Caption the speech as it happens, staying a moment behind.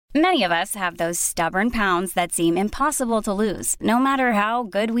Many of us have those stubborn pounds that seem impossible to lose, no matter how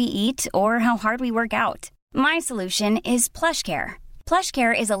good we eat or how hard we work out. My solution is PlushCare.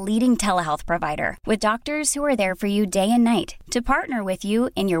 PlushCare is a leading telehealth provider with doctors who are there for you day and night to partner with you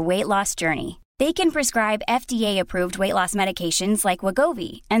in your weight loss journey. They can prescribe FDA-approved weight loss medications like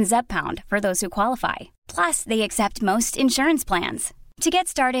Wegovy and Zepbound for those who qualify. Plus, they accept most insurance plans. To get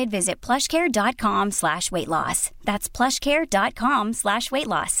started, visit plushcare.com/weightloss. That's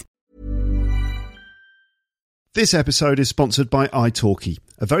plushcare.com/weightloss. This episode is sponsored by italki,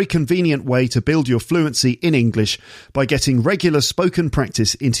 a very convenient way to build your fluency in English by getting regular spoken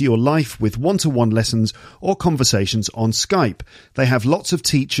practice into your life with one-to-one lessons or conversations on Skype. They have lots of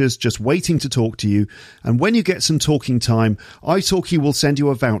teachers just waiting to talk to you, and when you get some talking time, italki will send you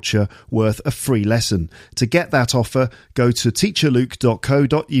a voucher worth a free lesson. To get that offer, go to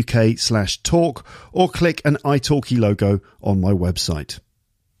teacherluke.co.uk/talk or click an italki logo on my website.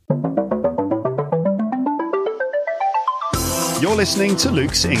 You're listening to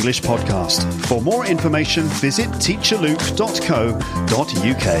Luke's English Podcast. For more information, visit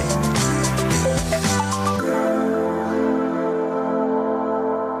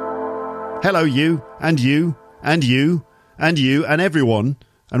teacherluke.co.uk. Hello, you, and you, and you, and you, and everyone,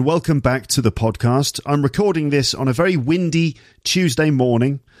 and welcome back to the podcast. I'm recording this on a very windy Tuesday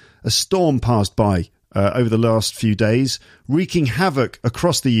morning. A storm passed by over the last few days, wreaking havoc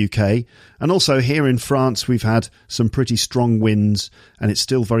across the UK, and also here in France we've had some pretty strong winds and it's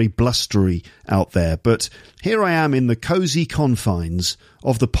still very blustery out there. But here I am in the cosy confines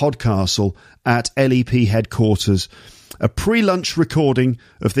of the Podcastle at LEP headquarters, a pre-lunch recording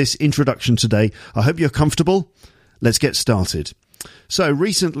of this introduction today. I hope you're comfortable. Let's get started. So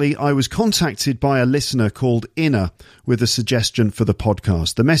recently I was contacted by a listener called Inna with a suggestion for the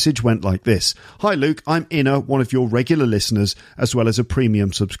podcast. The message went like this. Hi Luke, I'm Inna, one of your regular listeners as well as a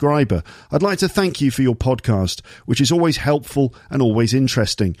premium subscriber. I'd like to thank you for your podcast, which is always helpful and always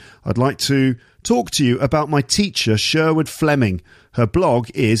interesting. I'd like to talk to you about my teacher, Sherwood Fleming. Her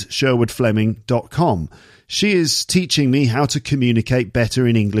blog is sherwoodfleming.com. She is teaching me how to communicate better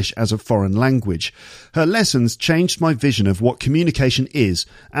in English as a foreign language. Her lessons changed my vision of what communication is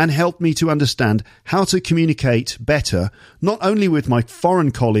and helped me to understand how to communicate better, not only with my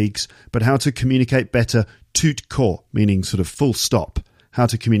foreign colleagues, but how to communicate better tout court, meaning sort of full stop, how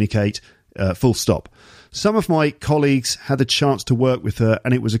to communicate full stop. Some of my colleagues had the chance to work with her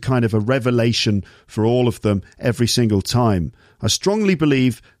and it was a kind of a revelation for all of them every single time. I strongly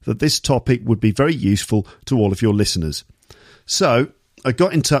believe that this topic would be very useful to all of your listeners. So I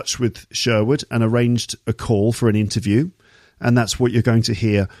got in touch with Sherwood and arranged a call for an interview. And that's what you're going to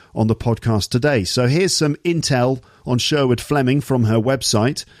hear on the podcast today. So here's some intel on Sherwood Fleming from her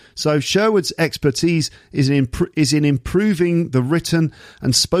website. So Sherwood's expertise is in improving the written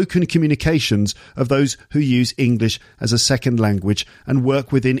and spoken communications of those who use English as a second language and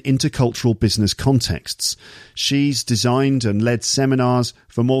work within intercultural business contexts. She's designed and led seminars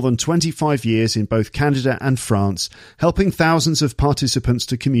for more than 25 years in both Canada and France, helping thousands of participants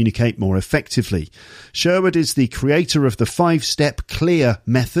to communicate more effectively. Sherwood is the creator of the 5-step CLEAR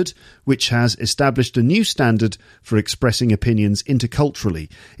method, which has established a new standard for expressing opinions interculturally.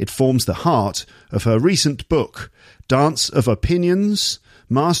 It forms the heart of her recent book, Dance of Opinions,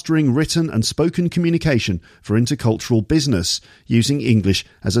 Mastering Written and Spoken Communication for Intercultural Business Using English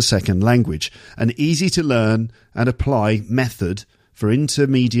as a Second Language, an easy-to-learn and apply method for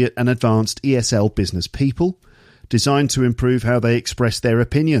intermediate and advanced ESL business people, designed to improve how they express their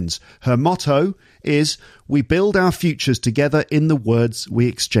opinions. Her motto is, "We build our futures together in the words we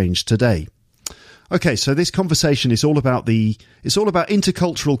exchange today." Okay, so this conversation is all about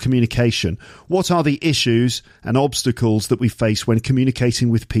intercultural communication. What are the issues and obstacles that we face when communicating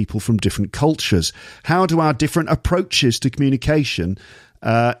with people from different cultures? How do our different approaches to communication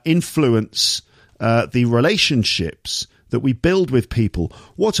influence the relationships that we build with people?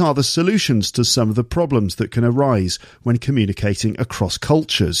 What are the solutions to some of the problems that can arise when communicating across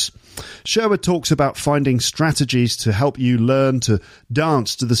cultures? Sherwood talks about finding strategies to help you learn to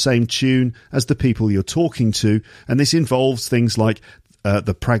dance to the same tune as the people you're talking to, and this involves things like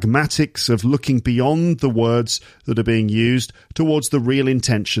the pragmatics of looking beyond the words that are being used towards the real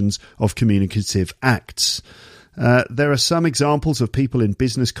intentions of communicative acts. There are some examples of people in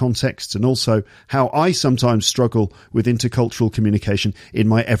business contexts and also how I sometimes struggle with intercultural communication in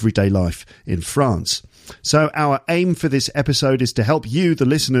my everyday life in France. So our aim for this episode is to help you, the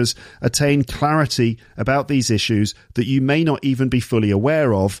listeners, attain clarity about these issues that you may not even be fully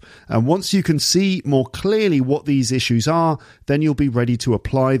aware of. And once you can see more clearly what these issues are, then you'll be ready to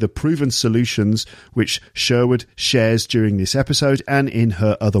apply the proven solutions which Sherwood shares during this episode and in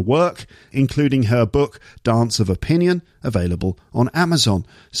her other work, including her book, Dance of Opinion, available on Amazon.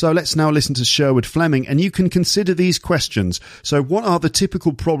 So let's now listen to Sherwood Fleming, and you can consider these questions. So what are the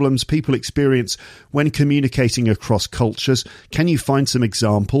typical problems people experience when communicating across cultures? Can you find some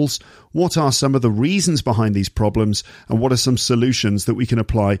examples? What are some of the reasons behind these problems, and what are some solutions that we can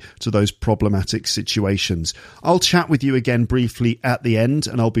apply to those problematic situations? I'll chat with you again briefly at the end,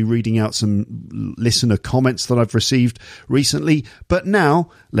 and I'll be reading out some listener comments that I've received recently. But now,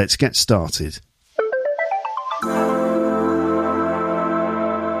 let's get started.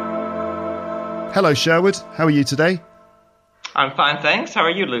 Hello, Sherwood. How are you today? I'm fine, thanks. How are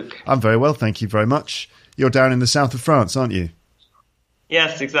you, Luke? I'm very well, thank you very much. You're down in the south of France, aren't you?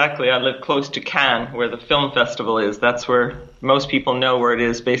 Yes, exactly. I live close to Cannes, where the film festival is. That's where most people know where it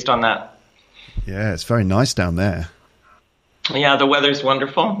is based on that. Yeah, it's very nice down there. Yeah, the weather's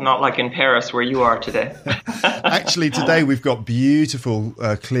wonderful. Not like in Paris, where you are today. Actually, today we've got beautiful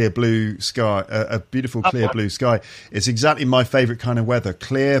clear blue sky, a beautiful clear blue sky. It's exactly my favourite kind of weather.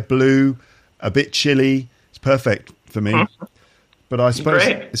 Clear blue, a bit chilly. It's perfect for me. Mm-hmm. But I suppose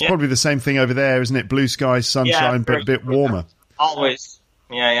it's probably the same thing over there, isn't it? Blue skies, sunshine, but a bit warmer. Always.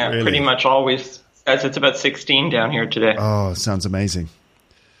 Yeah, really? Pretty much always. As it's about 16 down here today. Oh, sounds amazing.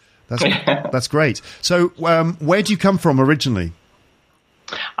 That's great. So where do you come from originally?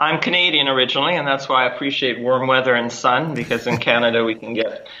 I'm Canadian originally, and that's why I appreciate warm weather and sun, because in Canada we can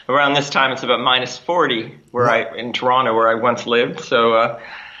get, around this time it's about minus 40 in Toronto, where I once lived.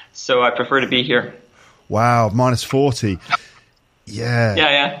 So I prefer to be here. Wow, minus 40. Yeah.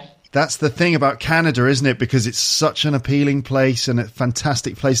 Yeah. That's the thing about Canada, isn't it? Because it's such an appealing place and a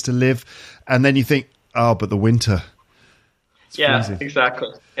fantastic place to live. And then you think, oh, but the winter. Yeah, freezing. Exactly.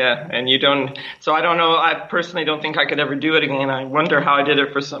 Yeah, and you don't. So I don't know. I personally don't think I could ever do it again. I wonder how I did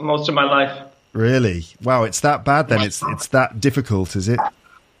it for most of my life. Really? Wow, it's that bad then? It's that difficult, is it?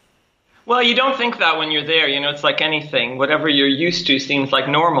 Well, you don't think that when you're there. You know, it's like anything. Whatever you're used to seems like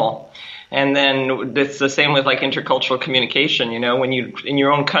normal. And then it's the same with like intercultural communication. You know, when you in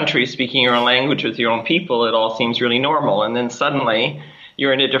your own country speaking your own language with your own people, it all seems really normal. And then suddenly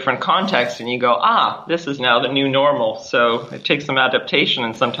you're in a different context and you go, this is now the new normal. So it takes some adaptation,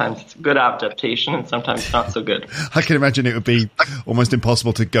 and sometimes it's good adaptation and sometimes it's not so good. I can imagine it would be almost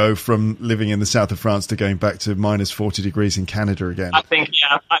impossible to go from living in the south of France to going back to minus 40 degrees in Canada again. I think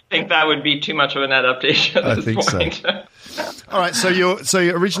that would be too much of an adaptation at this point. So. All right, so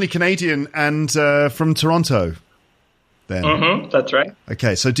you're originally Canadian and from Toronto, then. Mm-hmm, that's right.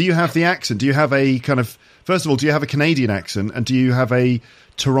 Okay, so do you have the accent? Do you have a kind of, first of all, do you have a Canadian accent, and do you have a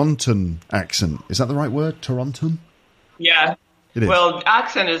Toronton accent? Is that the right word, Toronton? Yeah. It is. Well,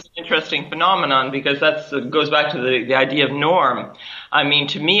 accent is an interesting phenomenon because that goes back to the idea of norm. I mean,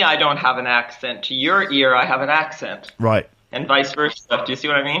 to me, I don't have an accent. To your ear, I have an accent. Right. And vice versa. Do you see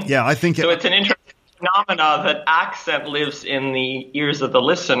what I mean? Yeah, I think so. It's an interesting phenomena that accent lives in the ears of the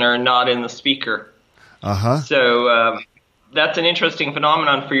listener, not in the speaker. Uh-huh. So that's an interesting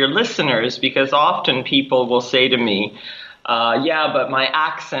phenomenon for your listeners, because often people will say to me, but my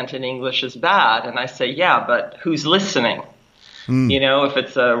accent in English is bad. And I say, yeah, but who's listening? You know, if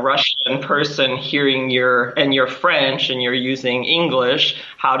it's a Russian person hearing you're French and you're using English,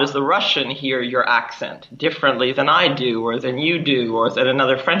 how does the Russian hear your accent differently than I do, or than you do, or than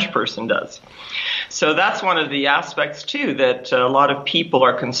another French person does? So that's one of the aspects, too, that a lot of people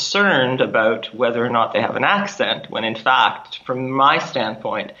are concerned about whether or not they have an accent, when in fact, from my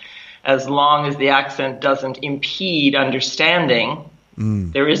standpoint, as long as the accent doesn't impede understanding,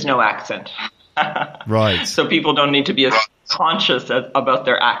 there is no accent. Right. So people don't need to be as conscious about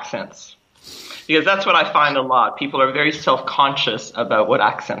their accents, because that's what I find a lot. People are very self-conscious about what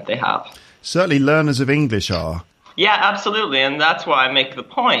accent they have. Certainly learners of English are. Yeah, absolutely. And that's why I make the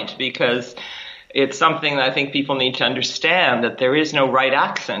point, because it's something that I think people need to understand, that there is no right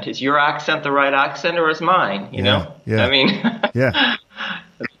accent. Is your accent the right accent, or is mine? You know? Yeah. I mean, yeah.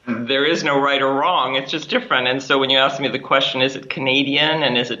 There is no right or wrong. It's just different. And so when you ask me the question, is it Canadian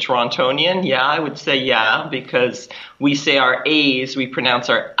and is it Torontonian? Yeah, I would say yeah, because we say our A's, we pronounce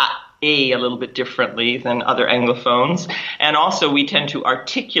our A little bit differently than other Anglophones. And also we tend to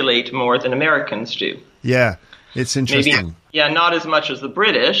articulate more than Americans do. Yeah, it's interesting. Maybe, not as much as the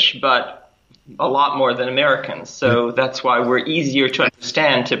British, but a lot more than Americans. So that's why we're easier to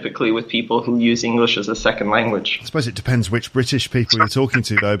understand typically with people who use English as a second language. I suppose it depends which British people you're talking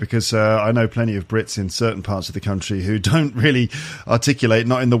to, though, because I know plenty of Brits in certain parts of the country who don't really articulate,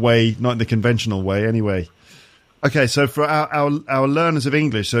 not in the conventional way anyway. Okay, so for our learners of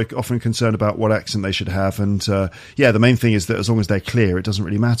English, they're often concerned about what accent they should have. And the main thing is that as long as they're clear, it doesn't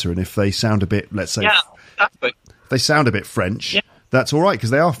really matter. And if they sound a bit, let's say, exactly. if they sound a bit French, that's all right because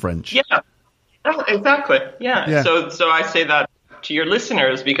they are French. Yeah, exactly. Yeah. So I say that to your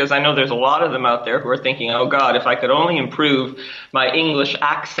listeners because I know there's a lot of them out there who are thinking, oh, God, if I could only improve my English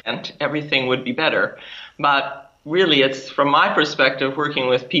accent, everything would be better. But really, it's from my perspective, working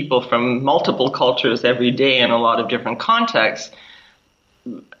with people from multiple cultures every day in a lot of different contexts,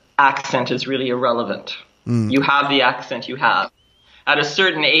 accent is really irrelevant. You have the accent you have. At a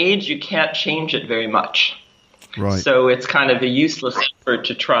certain age, you can't change it very much. Right. So it's kind of a useless effort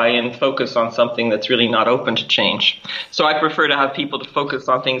to try and focus on something that's really not open to change. So I prefer to have people to focus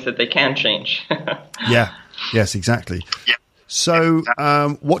on things that they can change. Yeah. Yes, exactly. Yeah. So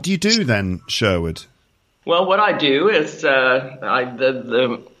what do you do then, Sherwood? Well, what I do is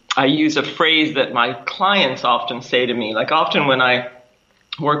I use a phrase that my clients often say to me. Like often when I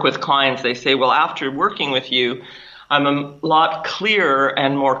work with clients, they say, well, after working with you, I'm a lot clearer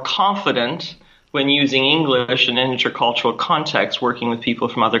and more confident when using English in an intercultural context, working with people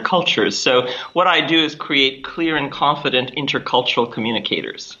from other cultures. So what I do is create clear and confident intercultural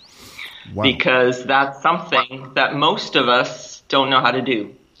communicators. Wow. Because that's something that most of us don't know how to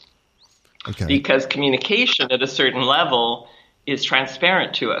do. Okay. Because communication at a certain level is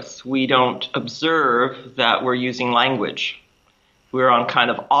transparent to us. We don't observe that we're using language. We're on kind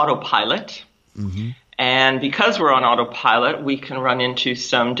of autopilot. Mm-hmm. And because we're on autopilot, we can run into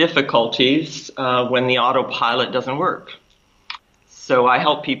some difficulties when the autopilot doesn't work. So I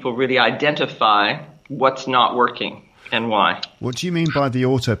help people really identify what's not working and why. What do you mean by the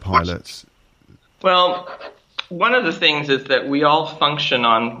autopilot? Well, one of the things is that we all function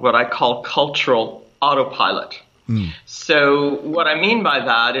on what I call cultural autopilot. So what I mean by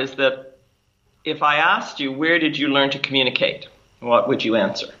that is that if I asked you, where did you learn to communicate? What would you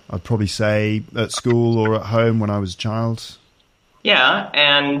answer? I'd probably say at school or at home when I was a child. Yeah,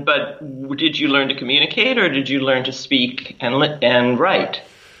 but did you learn to communicate or did you learn to speak and write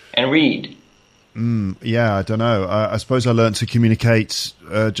and read? Yeah, I don't know. I suppose I learned to communicate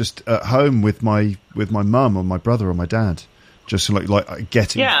just at home with my mum or my brother or my dad. Just like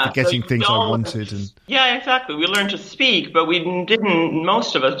getting things I wanted. Yeah, exactly. We learned to speak, but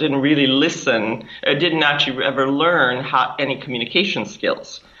most of us didn't really listen, didn't actually ever learn any communication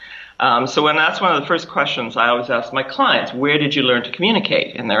skills. So that's one of the first questions I always ask my clients, where did you learn to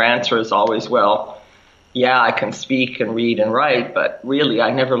communicate? And their answer is always, well, yeah, I can speak and read and write, but really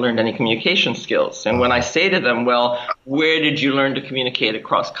I never learned any communication skills. And when I say to them, well, where did you learn to communicate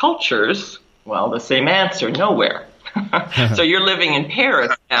across cultures? Well, the same answer, nowhere. So you're living in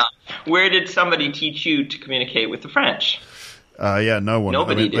Paris now. Where did somebody teach you to communicate with the French? No one.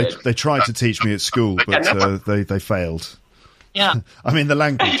 Nobody did. They tried to teach me at school, but they failed. Yeah. I mean, the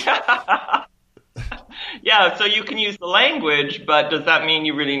language. Yeah, so you can use the language, but does that mean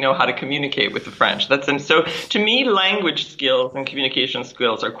you really know how to communicate with the French? So to me, language skills and communication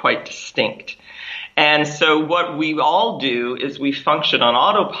skills are quite distinct. And so what we all do is we function on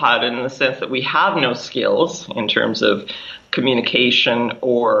autopilot in the sense that we have no skills in terms of communication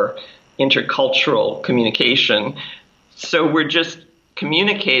or intercultural communication. So we're just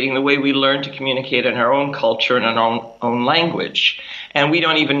communicating the way we learn to communicate in our own culture and in our own language. And we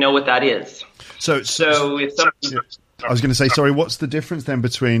don't even know what that is. So it's something. I was going to say, sorry, what's the difference then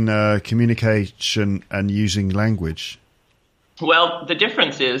between communication and using language? Well, the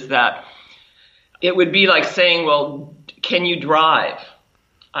difference is that it would be like saying, well, can you drive?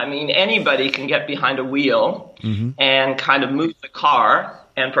 I mean, anybody can get behind a wheel and kind of move the car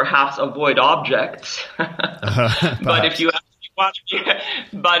and perhaps avoid objects. But if you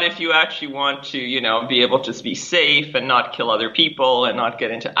actually want to, be able to be safe and not kill other people and not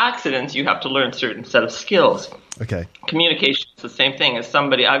get into accidents, you have to learn a certain set of skills. Okay. Communication is the same thing. As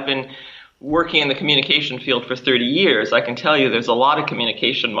somebody, I've been working in the communication field for 30 years, I can tell you there's a lot of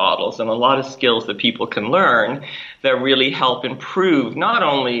communication models and a lot of skills that people can learn that really help improve not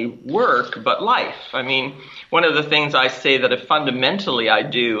only work, but life. I mean, one of the things I say that fundamentally I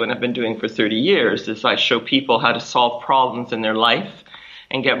do and have been doing for 30 years is I show people how to solve problems in their life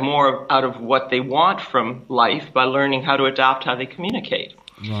and get more out of what they want from life by learning how to adapt how they communicate.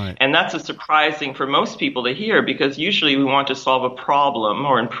 Right. And that's surprising for most people to hear because usually we want to solve a problem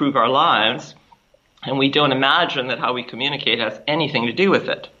or improve our lives and we don't imagine that how we communicate has anything to do with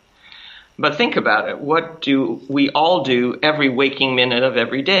it. But think about it. What do we all do every waking minute of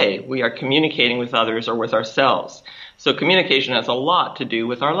every day? We are communicating with others or with ourselves. So communication has a lot to do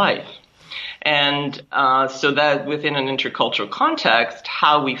with our life. And so that within an intercultural context,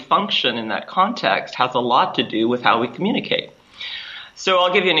 how we function in that context has a lot to do with how we communicate. So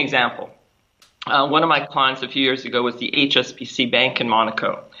I'll give you an example. One of my clients a few years ago was the HSBC Bank in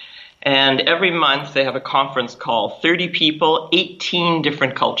Monaco. And every month they have a conference call, 30 people, 18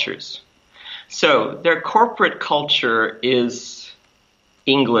 different cultures. So their corporate culture is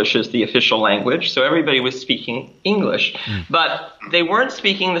English is the official language. So everybody was speaking English. But they weren't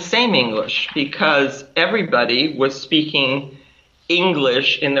speaking the same English because everybody was speaking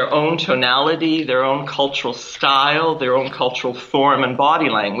English in their own tonality, their own cultural style, their own cultural form and body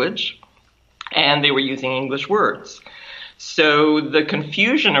language. And they were using English words. So the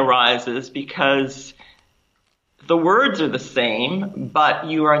confusion arises because the words are the same, but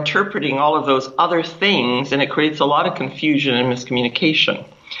you are interpreting all of those other things, and it creates a lot of confusion and miscommunication.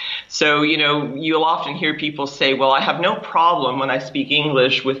 So, you'll often hear people say, well, I have no problem when I speak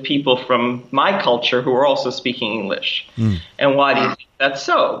English with people from my culture who are also speaking English. And why do you think that's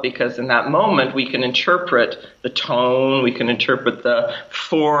so? Because in that moment, we can interpret the tone, we can interpret the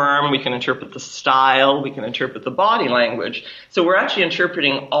form, we can interpret the style, we can interpret the body language. So we're actually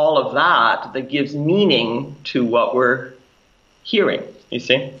interpreting all of that gives meaning to what we're hearing, you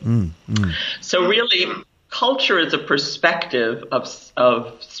see? So really, culture is a perspective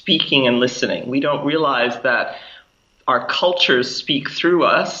of speaking and listening. We don't realize that our cultures speak through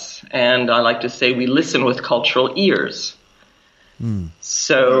us, and I like to say we listen with cultural ears.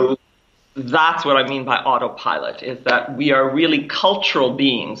 So that's what I mean by autopilot, is that we are really cultural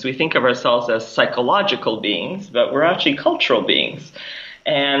beings. We think of ourselves as psychological beings, but we're actually cultural beings.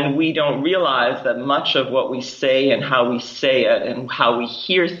 And we don't realize that much of what we say and how we say it and how we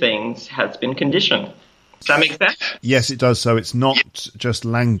hear things has been conditioned. Does that make sense? Yes, it does. So it's not just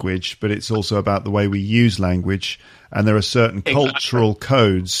language, but it's also about the way we use language. And there are certain cultural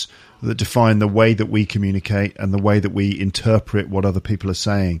codes that define the way that we communicate and the way that we interpret what other people are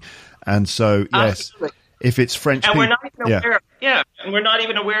saying. And so, yes, Absolutely. If it's French and people... we're not even aware of it. And we're not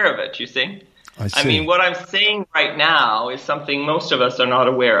even aware of it, you see? I mean, what I'm saying right now is something most of us are not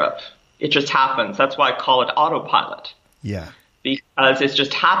aware of. It just happens. That's why I call it autopilot. Yeah. Because it's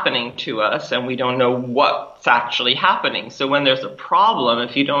just happening to us and we don't know what's actually happening. So when there's a problem,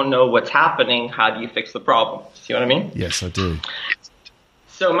 if you don't know what's happening, how do you fix the problem? See what I mean? Yes, I do.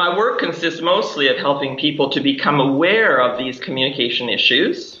 So my work consists mostly of helping people to become aware of these communication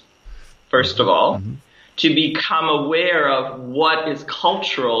issues, first of all, to become aware of what is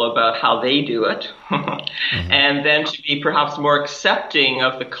cultural about how they do it, and then to be perhaps more accepting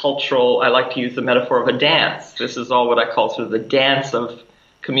of the cultural, I like to use the metaphor of a dance. This is all what I call sort of the dance of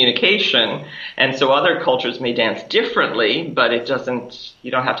communication. And so other cultures may dance differently, but you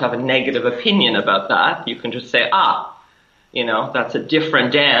don't have to have a negative opinion about that. You can just say, that's a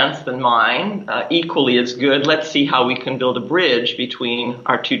different dance than mine, equally as good. Let's see how we can build a bridge between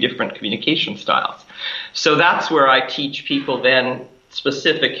our two different communication styles. So that's where I teach people then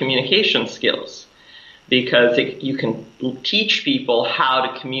specific communication skills, because you can teach people how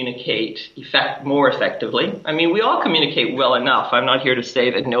to communicate more effectively. I mean, we all communicate well enough. I'm not here to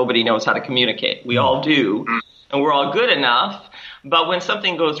say that nobody knows how to communicate. We all do, and we're all good enough. But when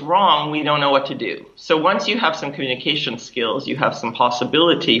something goes wrong, we don't know what to do. So once you have some communication skills, you have some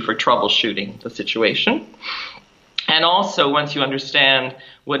possibility for troubleshooting the situation. And also, once you understand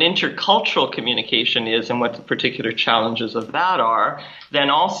what intercultural communication is and what the particular challenges of that are, then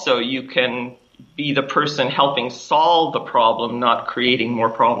also you can be the person helping solve the problem, not creating more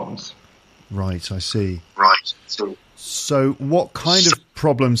problems. Right, I see. Right. So what kind of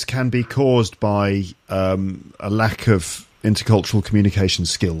problems can be caused by a lack of intercultural communication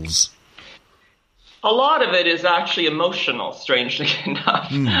skills? A lot of it is actually emotional, strangely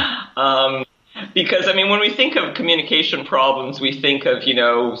enough. Because, when we think of communication problems, we think of,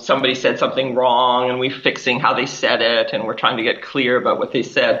 somebody said something wrong and we're fixing how they said it and we're trying to get clear about what they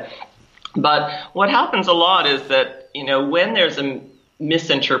said. But what happens a lot is that, when there's a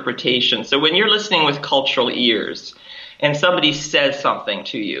misinterpretation, so when you're listening with cultural ears, and somebody says something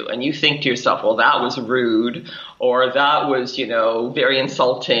to you and you think to yourself, well, that was rude, or that was, very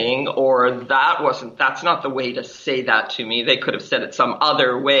insulting, or that's not the way to say that to me. They could have said it some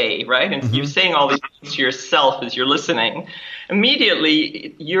other way, right? And you're saying all these things to yourself as you're listening.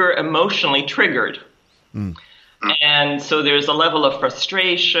 Immediately, you're emotionally triggered. And so there's a level of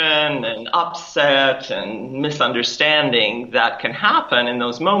frustration and upset and misunderstanding that can happen in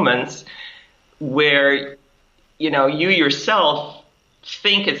those moments where you yourself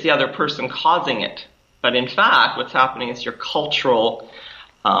think it's the other person causing it. But in fact, what's happening is your cultural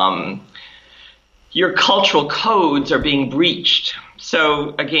codes are being breached.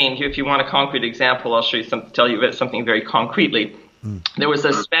 So again, if you want a concrete example, I'll tell you about something very concretely. There was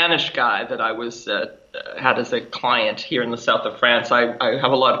a Spanish guy that I was had as a client here in the south of France. I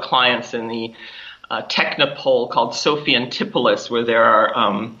have a lot of clients in the technopole called Sophie Antipolis, where there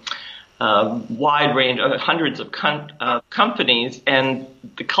are wide range of hundreds of companies, and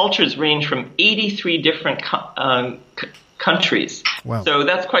the cultures range from 83 different countries. Wow. So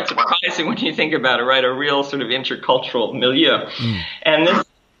that's quite surprising when you think about it, right? A real sort of intercultural milieu. And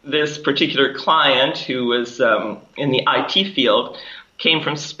this particular client, who was in the IT field, came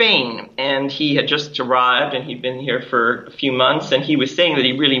from Spain, and he had just arrived, and he'd been here for a few months, and he was saying that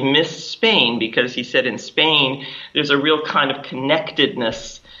he really missed Spain because he said in Spain there's a real kind of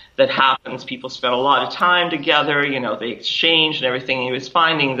connectedness that happens. People spend a lot of time together, they exchange and everything. And he was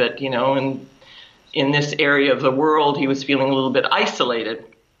finding that, in this area of the world, he was feeling a little bit isolated,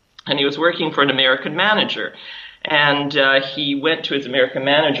 and he was working for an American manager. And he went to his American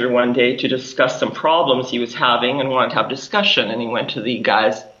manager one day to discuss some problems he was having and wanted to have discussion. And he went to the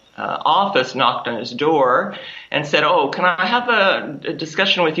guy's office, knocked on his door, and said, "Oh, can I have a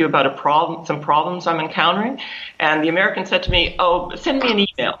discussion with you about some problems I'm encountering?" And the American said to me, "Oh, send me an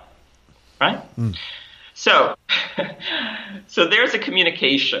email." Right? So there's a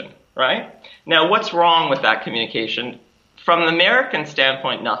communication, right? Now, what's wrong with that communication? From the American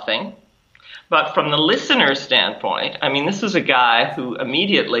standpoint, nothing. But from the listener's standpoint, this is a guy who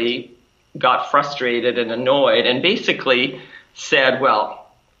immediately got frustrated and annoyed and basically said, "Well,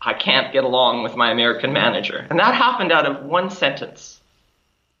 I can't get along with my American manager." And that happened out of one sentence.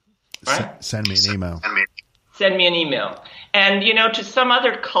 Right? Send me an email. Send me an email. And, to some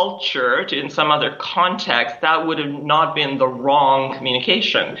other culture, in some other context, that would have not been the wrong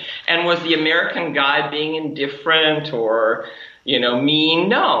communication. And was the American guy being indifferent or mean?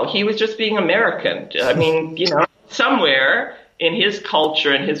 No, he was just being American. Somewhere in his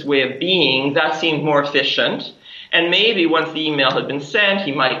culture and his way of being, that seemed more efficient. And maybe once the email had been sent,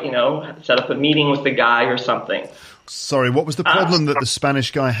 he might, set up a meeting with the guy or something. Sorry, what was the problem that the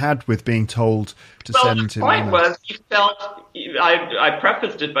Spanish guy had with being told to send him emails? The point was, he felt, I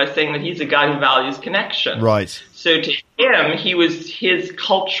prefaced it by saying that he's a guy who values connection. Right. So to him, his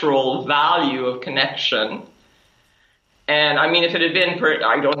cultural value of connection. And if it had been,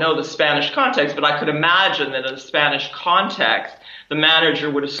 I don't know the Spanish context, but I could imagine that in a Spanish context, the manager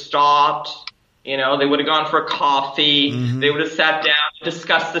would have stopped, they would have gone for a coffee, they would have sat down,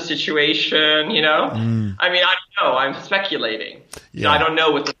 discussed the situation, I don't know, I'm speculating. Yeah. I don't know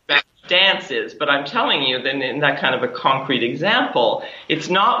what the Spanish stance is, but I'm telling you that in that kind of a concrete example, it's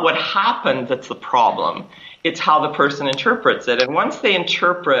not what happened that's the problem, it's how the person interprets it. And once they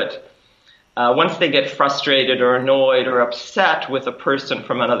get frustrated or annoyed or upset with a person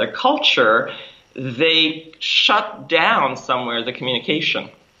from another culture, they shut down somewhere the communication.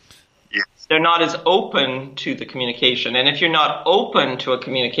 Yes. They're not as open to the communication. And if you're not open to a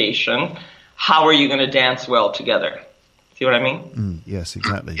communication, how are you going to dance well together? See what I mean? Yes,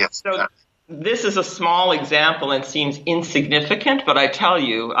 exactly. Yes. So this is a small example and seems insignificant, but I tell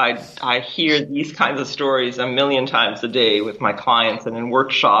you, I hear these kinds of stories a million times a day with my clients and in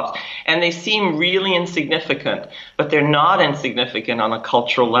workshops, and they seem really insignificant, but they're not insignificant on a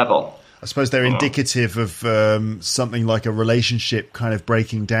cultural level. I suppose they're indicative of something like a relationship kind of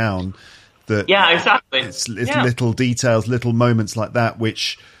breaking down. Yeah, exactly. It's little details, little moments like that,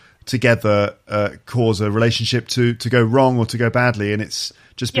 which together cause a relationship to go wrong or to go badly, and it's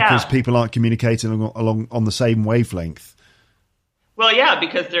just because people aren't communicating along on the same wavelength. Well, yeah,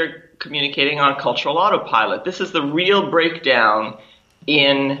 because they're communicating on cultural autopilot. This is the real breakdown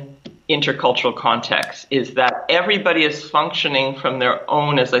in intercultural context, is that everybody is functioning from their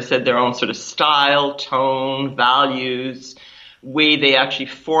own, as I said, their own sort of style, tone, values, way they actually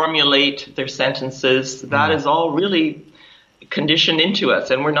formulate their sentences. That is all really conditioned into us,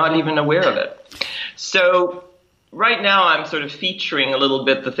 and we're not even aware of it. So right now I'm sort of featuring a little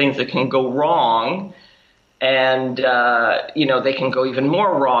bit the things that can go wrong, and they can go even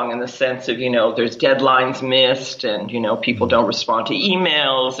more wrong in the sense of, there's deadlines missed, and, people don't respond to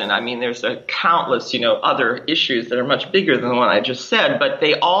emails, and there's a countless, other issues that are much bigger than the one I just said, but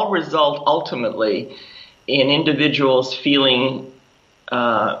they all result ultimately in individuals feeling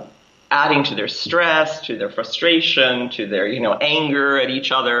adding to their stress, to their frustration, to their, anger at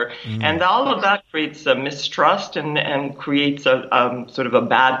each other. And all of that creates a mistrust and creates a sort of a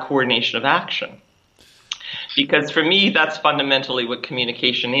bad coordination of action. Because for me, that's fundamentally what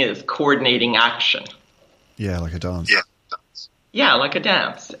communication is, coordinating action. Yeah, like a dance. Yeah. Yeah, like a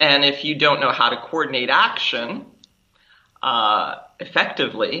dance. And if you don't know how to coordinate action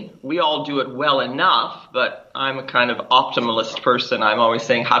effectively, we all do it well enough, but I'm a kind of optimalist person. I'm always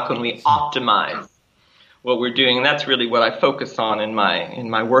saying, how can we optimize what we're doing? And that's really what I focus on in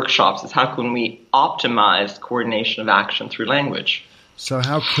my workshops, is how can we optimize coordination of action through language. So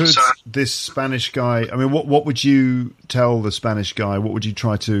how could this Spanish guy, I mean, what would you tell the Spanish guy? What would you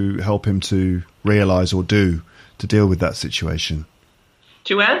try to help him to realize or do to deal with that situation?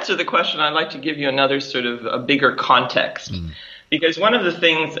 To answer the question, I'd like to give you another sort of a bigger context. Because one of the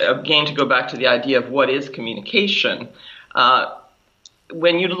things, again, to go back to the idea of what is communication,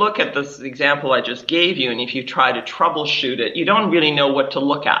 when you look at this example I just gave you, and if you try to troubleshoot it, you don't really know what to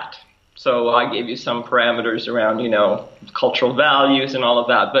look at. So I gave you some parameters around, cultural values and all of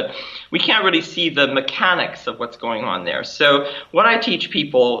that, but we can't really see the mechanics of what's going on there. So what I teach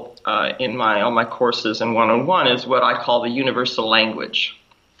people in all my courses and one-on-one is what I call the universal language.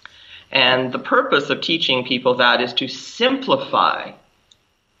 And the purpose of teaching people that is to simplify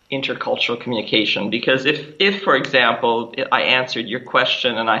intercultural communication. Because if, for example, I answered your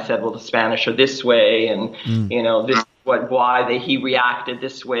question and I said, well, the Spanish are this way, and this why he reacted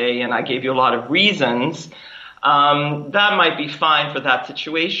this way, and I gave you a lot of reasons, that might be fine for that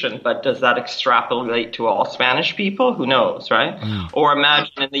situation, but does that extrapolate to all Spanish people? Who knows, right? Or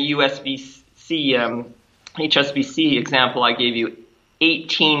imagine in the HSBC example I gave you,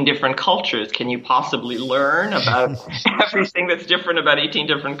 18 different cultures. Can you possibly learn about everything that's different about 18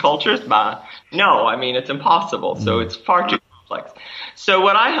 different cultures? No, I mean, it's impossible. So it's far too complex. So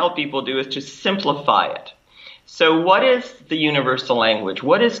what I help people do is to simplify it. So what is the universal language?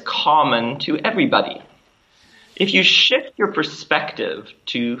 What is common to everybody? If you shift your perspective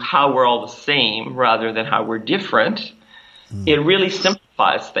to how we're all the same rather than how we're different, it really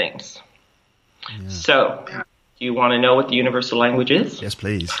simplifies things. Yeah. So, do you want to know what the universal language is? Yes,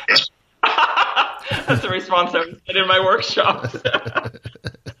 please. That's the response I get in my workshops.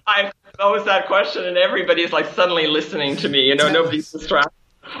 I pose that question and everybody's like suddenly listening to me. Nobody's distracted.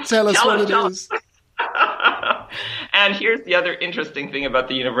 Tell us what it is. And here's the other interesting thing about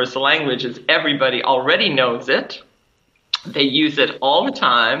the universal language is everybody already knows it. They use it all the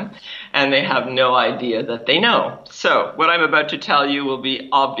time, and they have no idea that they know. So what I'm about to tell you will be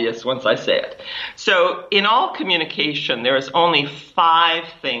obvious once I say it. So in all communication, there is only 5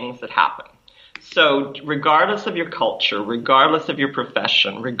 things that happen. So regardless of your culture, regardless of your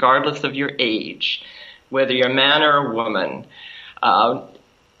profession, regardless of your age, whether you're a man or a woman,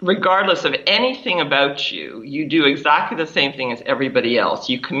 regardless of anything about you, you do exactly the same thing as everybody else.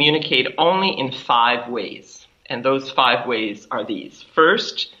 You communicate only in 5 ways. And those 5 ways are these.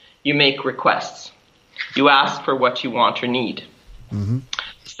 First, you make requests. You ask for what you want or need. Mm-hmm.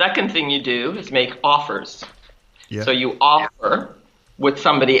 Second thing you do is make offers. Yeah. So you offer what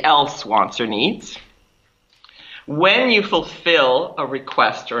somebody else wants or needs. When you fulfill a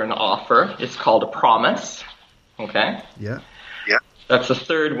request or an offer, it's called a promise. Okay? Yeah. That's the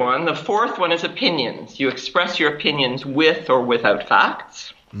third one. The fourth one is opinions. You express your opinions with or without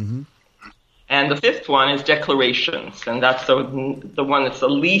facts. Mm-hmm. And the fifth one is declarations. And that's the one that's the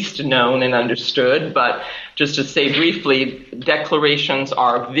least known and understood. But just to say briefly, declarations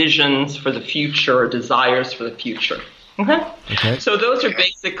are visions for the future or desires for the future. Okay? So those are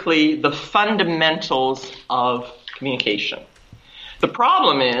basically the fundamentals of communication. The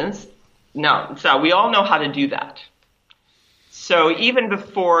problem is, so we all know how to do that. So even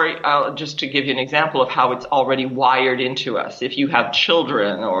before, just to give you an example of how it's already wired into us, if you have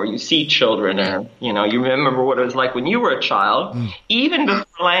children or you see children or, you remember what it was like when you were a child, even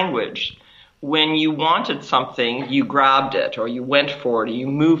before language, when you wanted something, you grabbed it or you went for it or you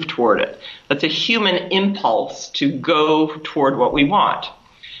moved toward it. That's a human impulse to go toward what we want.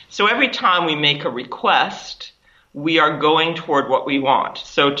 So every time we make a request, we are going toward what we want.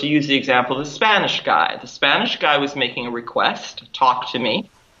 So to use the example of the Spanish guy was making a request, talk to me,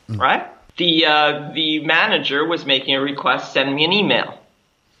 right? The manager was making a request, send me an email.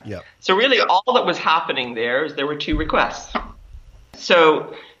 Yeah. So really all that was happening there is there were 2 requests.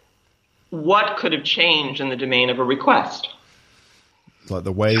 So what could have changed in the domain of a request? Like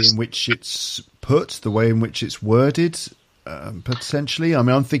the way in which it's put, the way in which it's worded, potentially. I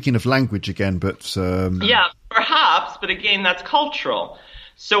mean, I'm thinking of language again, but... Yeah, perhaps, but again, that's cultural.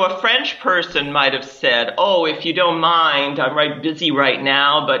 So a French person might have said, if you don't mind, I'm busy right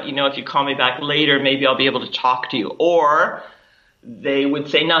now, but, if you call me back later, maybe I'll be able to talk to you. Or they would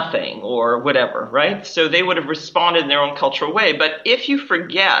say nothing or whatever, right? So they would have responded in their own cultural way. But if you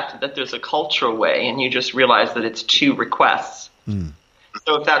forget that there's a cultural way and you just realize that it's 2 requests,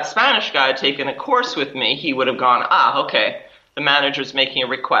 so if that Spanish guy had taken a course with me, he would have gone, okay, the manager's making a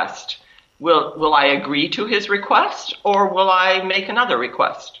request. Will I agree to his request, or will I make another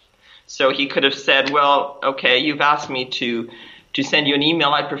request? So he could have said, well, okay, you've asked me to send you an email.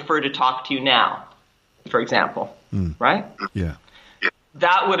 I prefer to talk to you now, for example, right? Yeah.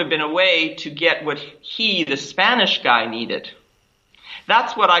 That would have been a way to get what he, the Spanish guy, needed.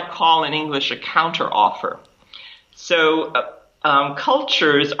 That's what I call in English a counteroffer. So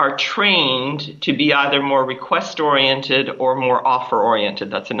cultures are trained to be either more request-oriented or more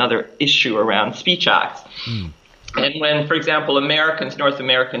offer-oriented. That's another issue around speech acts. And when, for example, Americans, North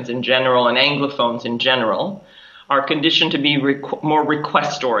Americans in general, and Anglophones in general, are conditioned to be more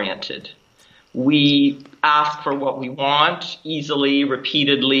request-oriented. We ask for what we want easily,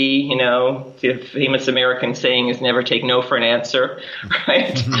 repeatedly. The famous American saying is never take no for an answer,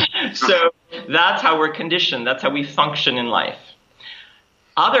 right? So that's how we're conditioned. That's how we function in life.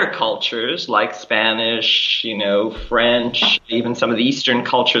 Other cultures like Spanish, French, even some of the Eastern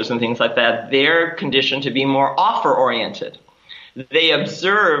cultures and things like that, they're conditioned to be more offer-oriented. They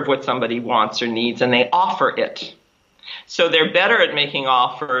observe what somebody wants or needs and they offer it. So they're better at making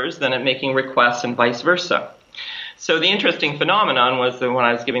offers than at making requests and vice versa. So the interesting phenomenon was that when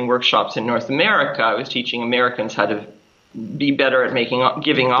I was giving workshops in North America, I was teaching Americans how to be better at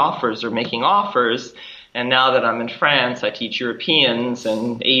giving offers or making offers. And now that I'm in France, I teach Europeans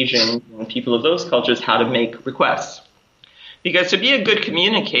and Asians and people of those cultures how to make requests. Because to be a good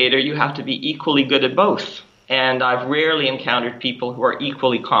communicator, you have to be equally good at both. And I've rarely encountered people who are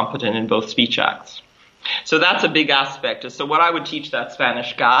equally competent in both speech acts. So that's a big aspect. So what I would teach that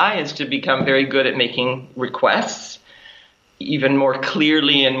Spanish guy is to become very good at making requests, even more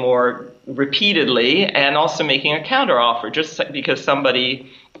clearly and more repeatedly, and also making a counteroffer, just because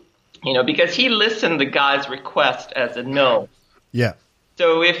somebody, because he listened the guy's request as a no. Yeah.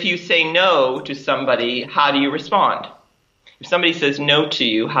 So if you say no to somebody, how do you respond? If somebody says no to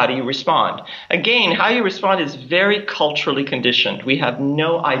you, how do you respond? Again, how you respond is very culturally conditioned. We have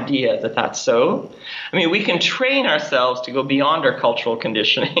no idea that that's so. I mean, we can train ourselves to go beyond our cultural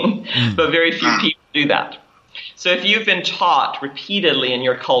conditioning, but very few people do that. So if you've been taught repeatedly in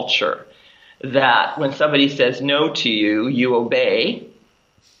your culture that when somebody says no to you, you obey,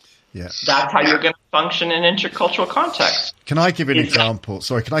 that's how you're going to function in intercultural context. Can I give an example?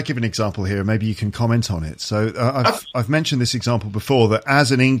 Sorry, can I give an example here? Maybe you can comment on it. So I've mentioned this example before, that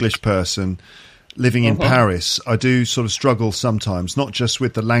as an English person living in Paris, I do sort of struggle sometimes, not just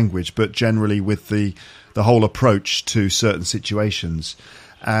with the language, but generally with the whole approach to certain situations.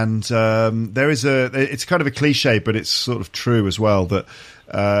 And it's kind of a cliche, but it's sort of true as well,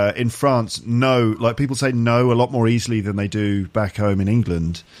 that in France, no, like people say no a lot more easily than they do back home in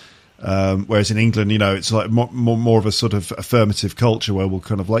England. Whereas in England, it's like more of a sort of affirmative culture where we'll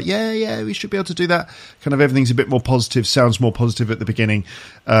kind of like, yeah, we should be able to do that. Kind of everything's a bit more positive, sounds more positive at the beginning.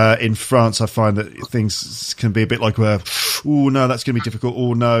 In France, I find that things can be a bit like, oh, no, that's going to be difficult.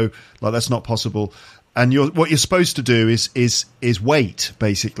 Oh, no, like that's not possible. And what you're supposed to do is wait,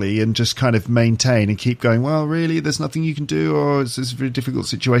 basically, and just kind of maintain and keep going, well, really, there's nothing you can do, or it's a very difficult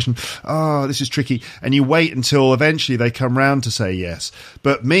situation. Oh, this is tricky. And you wait until eventually they come round to say yes.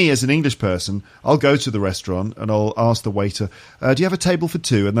 But me, as an English person, I'll go to the restaurant and I'll ask the waiter, do you have a table for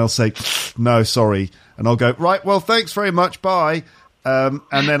two? And they'll say, no, sorry. And I'll go, right, well, thanks very much, bye. And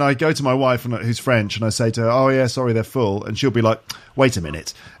then I go to my wife, who's French, and I say to her, oh, yeah, sorry, they're full. And she'll be like, wait a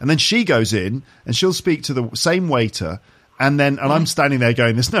minute. And then she goes in and she'll speak to the same waiter. And I'm standing there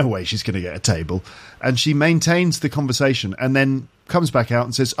going, there's no way she's going to get a table. And she maintains the conversation and then comes back out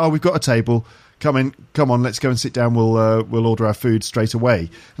and says, oh, we've got a table. Come on, let's go and sit down. We'll order our food straight away.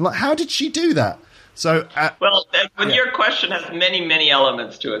 I'm like, how did she do that? So, your question has many, many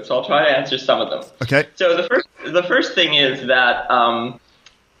elements to it, so I'll try to answer some of them. Okay. So the first thing is that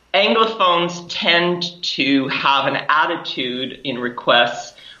Anglophones tend to have an attitude in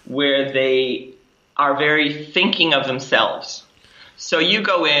requests where they are very thinking of themselves. So you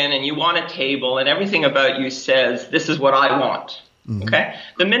go in and you want a table, and everything about you says, this is what I want. Mm-hmm. Okay?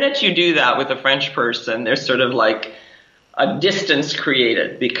 The minute you do that with a French person, there's sort of like a distance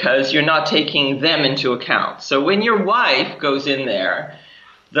created because you're not taking them into account. So when your wife goes in there,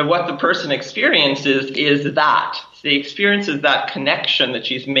 what the person experiences is that. The experience is that connection that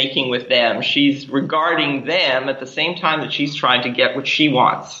she's making with them. She's regarding them at the same time that she's trying to get what she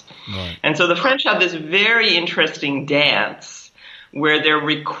wants. Right. And so the French have this very interesting dance where their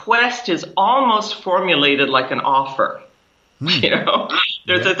request is almost formulated like an offer. It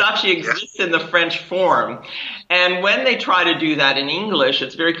actually exists in the French form. And when they try to do that in English,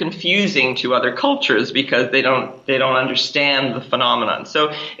 it's very confusing to other cultures because they don't understand the phenomenon.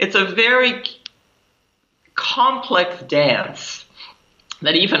 So it's a very complex dance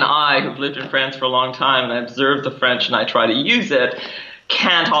that even I, who've lived in France for a long time and I observe the French and I try to use it,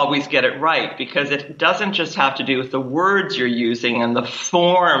 can't always get it right, because it doesn't just have to do with the words you're using and the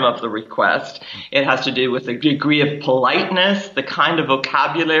form of the request. It has to do with the degree of politeness, the kind of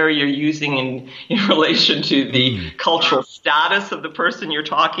vocabulary you're using in relation to the cultural status of the person you're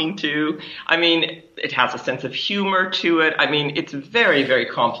talking to. I mean, it has a sense of humor to it. I mean, it's very, very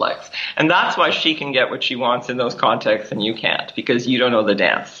complex. And that's why she can get what she wants in those contexts and you can't, because you don't know the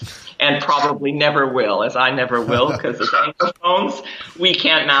dance. And probably never will, as I never will, because as Anglophones, we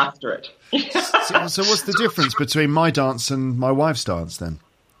can't master it. So what's the difference between my dance and my wife's dance then?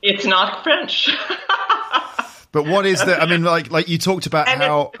 It's not French. But what is the? I mean, like you talked about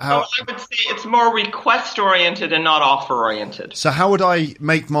how I would say it's more request oriented and not offer oriented. So how would I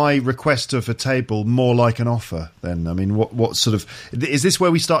make my request of a table more like an offer then? I mean, what sort of, is this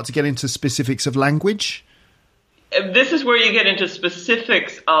where we start to get into specifics of language? This is where you get into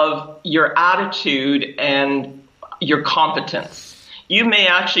specifics of your attitude and your competence. You may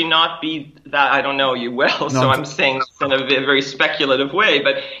actually not be that, I don't know you well, so I'm saying this in a very speculative way,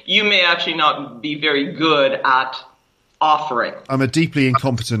 but you may actually not be very good at offering. I'm a deeply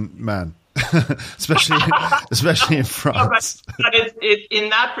incompetent man, especially in France. But in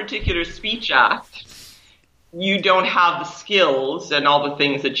that particular speech act, you don't have the skills and all the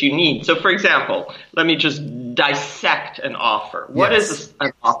things that you need. So, for example, let me just dissect an offer. What is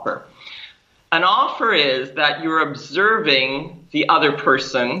an offer? An offer is that you're observing the other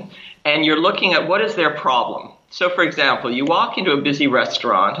person and you're looking at what is their problem. So, for example, you walk into a busy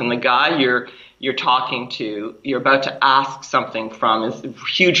restaurant and the guy you're talking to, you're about to ask something from, is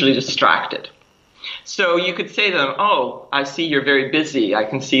hugely distracted. So you could say to them, "Oh, I see you're very busy. I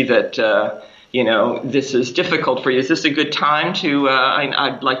can see that this is difficult for you. Is this a good time to,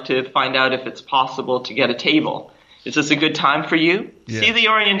 I'd like to find out if it's possible to get a table. Is this a good time for you?" Yeah. See the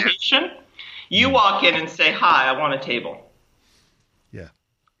orientation? You walk in and say, "Hi, I want a table." Yeah.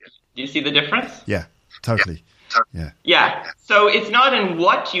 Do you see the difference? Yeah, totally. Yeah. Yeah. So it's not in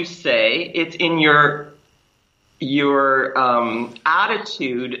what you say, it's in your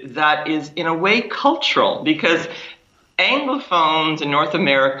attitude that is in a way cultural, because Anglophones and North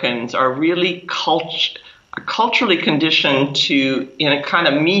Americans are really culturally conditioned to in a kind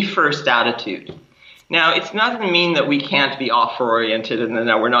of me first attitude. Now, it doesn't mean that we can't be offer oriented and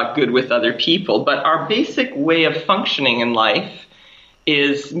that we're not good with other people, but our basic way of functioning in life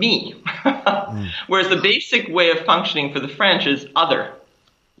is me. Whereas the basic way of functioning for the French is other.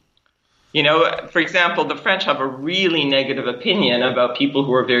 For example, the French have a really negative opinion about people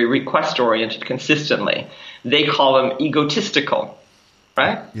who are very request-oriented consistently. They call them egotistical,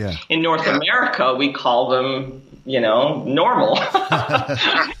 right? Yeah. In North America, we call them, normal.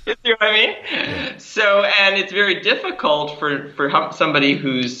 You see what I mean? Yeah. So, and it's very difficult for somebody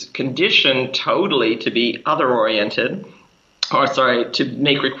who's conditioned totally to be other-oriented, to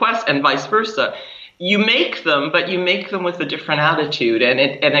make requests, and vice versa. You make them, but you make them with a different attitude, and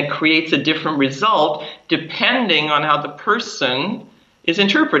it creates a different result depending on how the person is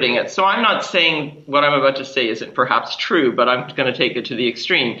interpreting it. So I'm not saying what I'm about to say isn't perhaps true, but I'm going to take it to the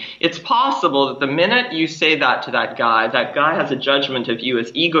extreme. It's possible that the minute you say that to that guy has a judgment of you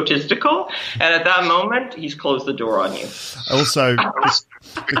as egotistical, and at that moment, he's closed the door on you. Also,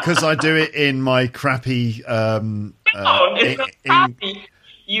 because I do it in my crappy... No, it's not crappy.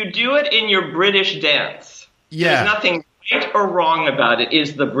 You do it in your British dance. Yeah. There's nothing right or wrong about it.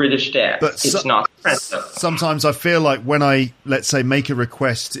 Is the British dance. But it's not French. Sometimes I feel like when I, let's say, make a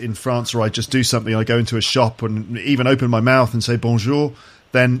request in France, or I just do something, I go into a shop and even open my mouth and say bonjour,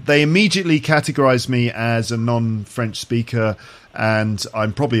 then they immediately categorize me as a non-French speaker, and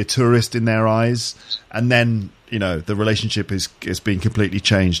I'm probably a tourist in their eyes. And then, the relationship is being completely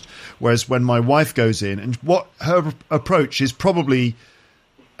changed. Whereas when my wife goes in, and what her approach is probably...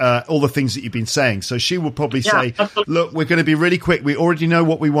 all the things that you've been saying. So she will probably say, "Look, we're going to be really quick. We already know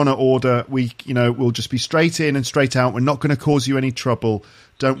what we want to order. We'll just be straight in and straight out. We're not going to cause you any trouble.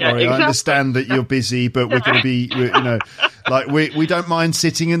 Don't worry. Exactly. I understand that you're busy, but we're going to be, we don't mind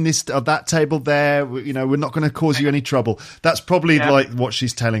sitting in that table there. We're not going to cause you any trouble." That's probably like what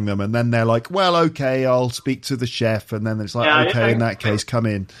she's telling them. And then they're like, "Well, okay, I'll speak to the chef." And then it's like, "Okay, in that case, come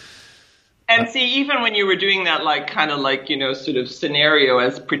in." And see, even when you were doing that, sort of scenario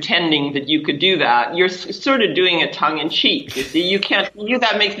as pretending that you could do that, you're sort of doing it tongue in cheek. You see,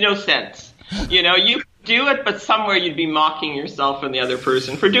 that makes no sense. You do it, but somewhere you'd be mocking yourself and the other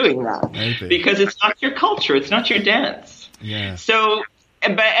person for doing that. Maybe. Because it's not your culture. It's not your dance. Yeah. So,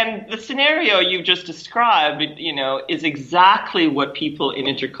 and the scenario you've just described, is exactly what people in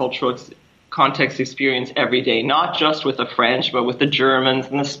intercultural context experience every day, not just with the French, but with the Germans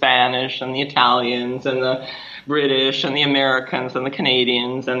and the Spanish and the Italians and the British and the Americans and the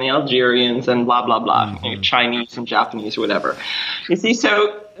Canadians and the Algerians and blah, blah, blah, Chinese and Japanese, whatever. You see,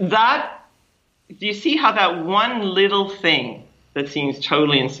 so that, do you see how that one little thing that seems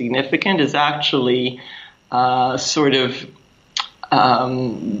totally insignificant is actually sort of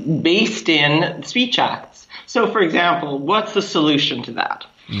based in speech acts? So, for example, what's the solution to that?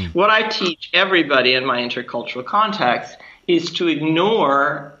 What I teach everybody in my intercultural context is to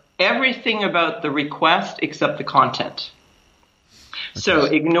ignore everything about the request except the content. So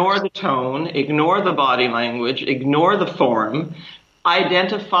ignore the tone, ignore the body language, ignore the form,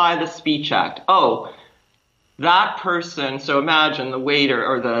 identify the speech act. Oh, that person. So imagine the waiter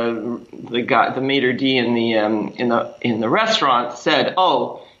or the guy, the maitre d' in the restaurant said,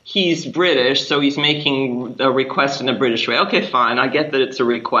 "Oh, he's British, so he's making a request in a British way." Okay, fine. I get that it's a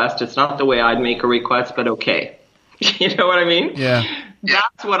request. It's not the way I'd make a request, but okay. You know what I mean? Yeah.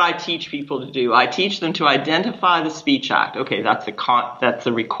 That's what I teach people to do. I teach them to identify the speech act. Okay, that's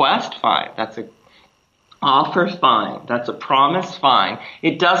a request, fine. That's a offer, fine. That's a promise, fine.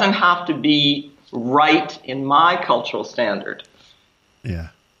 It doesn't have to be right in my cultural standard. Yeah,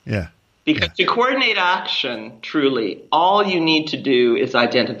 yeah. Because to coordinate action, truly, all you need to do is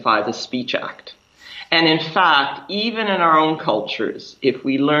identify the speech act. And in fact, even in our own cultures, if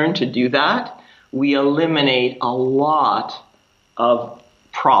we learn to do that, we eliminate a lot of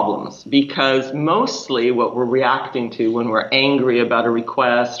problems. Because mostly what we're reacting to when we're angry about a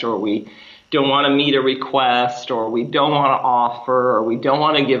request, or we don't want to meet a request, or we don't want to offer, or we don't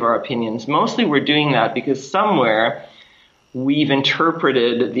want to give our opinions, mostly we're doing that because somewhere we've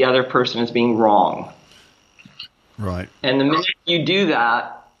interpreted the other person as being wrong. Right. And the minute you do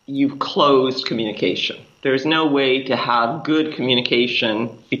that, you've closed communication. There's no way to have good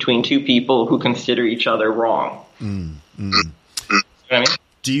communication between two people who consider each other wrong. You know what I mean?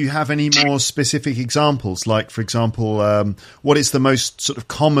 Do you have any more specific examples? Like, for example, what is the most sort of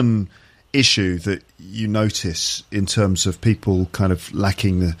common issue that you notice in terms of people kind of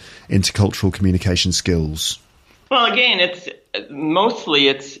lacking the intercultural communication skills? Well, again,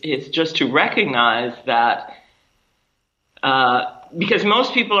 it's just to recognize that because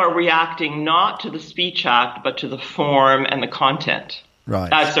most people are reacting not to the speech act, but to the form and the content. Right.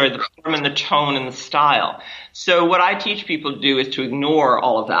 The form and the tone and the style. So what I teach people to do is to ignore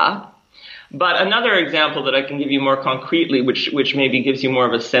all of that. But another example that I can give you more concretely, which maybe gives you more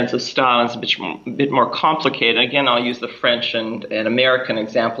of a sense of style and it's a bit more complicated. Again, I'll use the French and American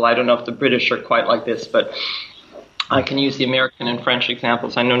example. I don't know if the British are quite like this, but I can use the American and French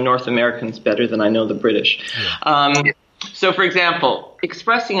examples. I know North Americans better than I know the British. Yeah. So, for example,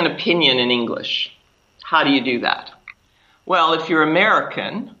 expressing an opinion in English. How do you do that? Well, if you're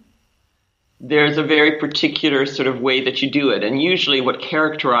American, there's a very particular sort of way that you do it. And usually what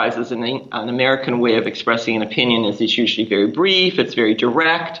characterizes an American way of expressing an opinion is it's usually very brief, it's very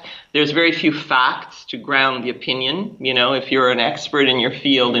direct. There's very few facts to ground the opinion. You know, if you're an expert in your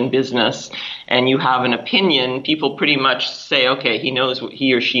field in business and you have an opinion, people pretty much say, okay,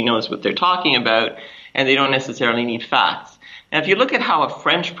 he or she knows what they're talking about, and they don't necessarily need facts. Now, if you look at how a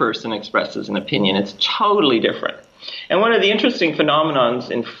French person expresses an opinion, it's totally different. And one of the interesting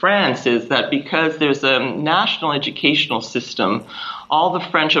phenomenons in France is that because there's a national educational system, all the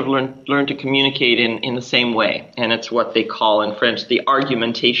French have learned to communicate in the same way. And it's what they call in French the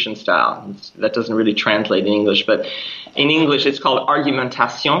argumentation style. That doesn't really translate in English, but in English it's called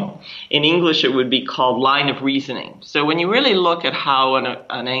argumentation. In English it would be called line of reasoning. So when you really look at how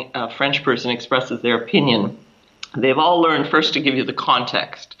a French person expresses their opinion, they've all learned first to give you the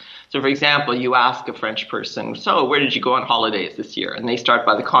context. So, for example, you ask a French person, so where did you go on holidays this year? And they start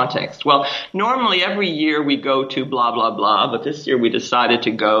by the context. Well, normally every year we go to blah, blah, blah, but this year we decided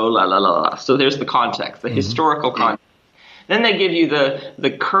to go la, la, la, la. So there's the context, the historical context. Then they give you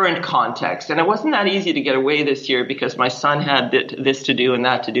the current context. And it wasn't that easy to get away this year because my son had this to do and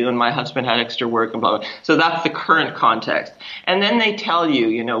that to do, and my husband had extra work and blah, blah. So that's the current context. And then they tell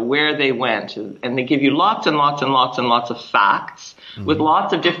you, where they went. And they give you lots and lots and lots and lots of facts with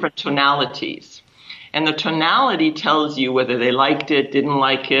lots of different tonalities. And the tonality tells you whether they liked it, didn't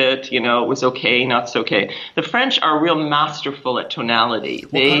like it, it was okay, not so okay. The French are real masterful at tonality.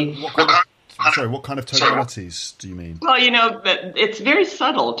 What kind of tonalities do you mean? Well, it's very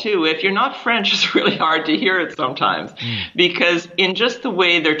subtle, too. If you're not French, it's really hard to hear it sometimes. Because in just the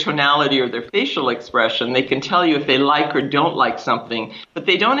way their tonality or their facial expression, they can tell you if they like or don't like something. But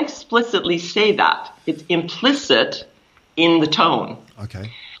they don't explicitly say that. It's implicit in the tone.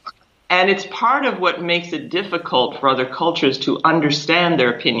 Okay. And it's part of what makes it difficult for other cultures to understand their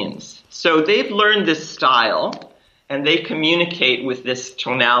opinions. So they've learned this style, and they communicate with this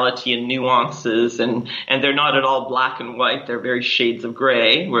tonality and nuances, and they're not at all black and white. They're very shades of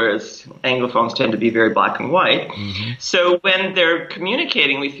gray, whereas Anglophones tend to be very black and white. Mm-hmm. So when they're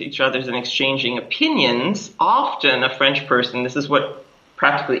communicating with each other and exchanging opinions, often a French person, this is what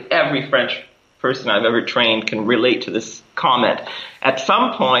practically every French person I've ever trained can relate to this comment. At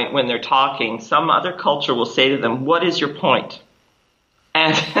some point when they're talking, some other culture will say to them, "What is your point?"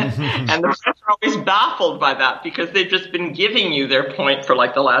 And and the French are always baffled by that because they've just been giving you their point for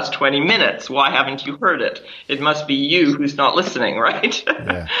like the last 20 minutes. Why haven't you heard it? It must be you who's not listening, right?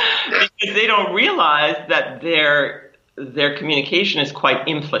 Yeah. Because they don't realize that their communication is quite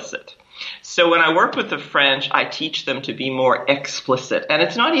implicit. So when I work with the French, I teach them to be more explicit. And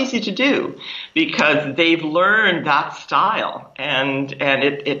it's not easy to do because they've learned that style. And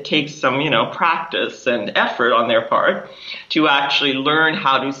it takes some, practice and effort on their part to actually learn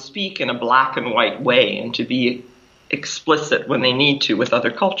how to speak in a black and white way and to be explicit when they need to with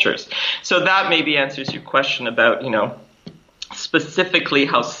other cultures. So that maybe answers your question about, specifically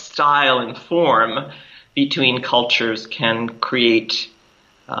how style and form between cultures can create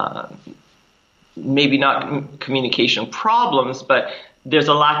maybe not communication problems, but there's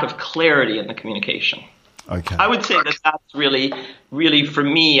a lack of clarity in the communication. Okay. I would say that that's really, really for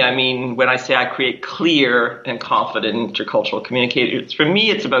me, I mean, when I say I create clear and confident intercultural communicators, for me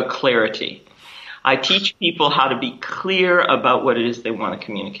it's about clarity. I teach people how to be clear about what it is they want to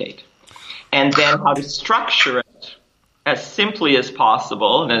communicate, and then how to structure it as simply as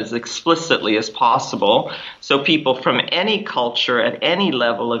possible and as explicitly as possible so people from any culture at any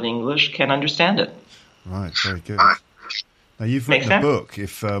level of English can understand it. Right, very good. Now, you've written a book.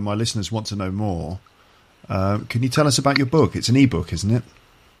 If my listeners want to know more, can you tell us about your book? It's an e-book, isn't it?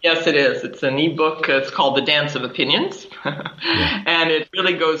 Yes, it is. It's an e-book. It's called The Dance of Opinions. Yeah. And it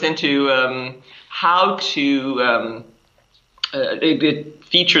really goes into how to... It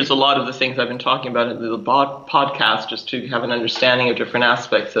features a lot of the things I've been talking about in the podcast, just to have an understanding of different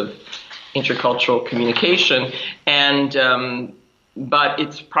aspects of intercultural communication. And but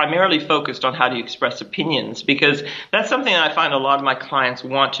it's primarily focused on how to express opinions, because that's something that I find a lot of my clients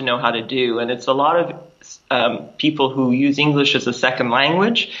want to know how to do. And it's a lot of people who use English as a second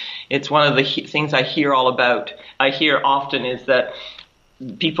language. It's one of the things I hear all about. I hear often is that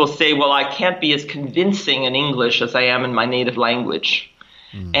people say, well, I can't be as convincing in English as I am in my native language.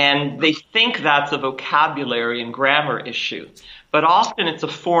 And they think that's a vocabulary and grammar issue. But often it's a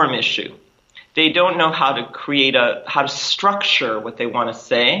form issue. They don't know how to how to structure what they want to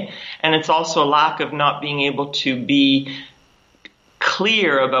say. And it's also a lack of not being able to be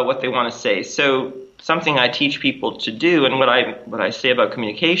clear about what they want to say. So something I teach people to do, and what I say about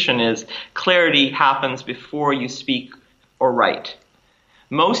communication is clarity happens before you speak or write.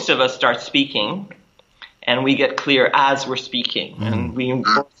 Most of us start speaking, and we get clear as we're speaking. And we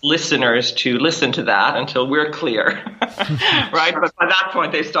want listeners to listen to that until we're clear, right? But by that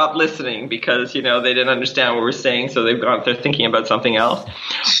point, they stop listening because, they didn't understand what we're saying, so they're thinking about something else.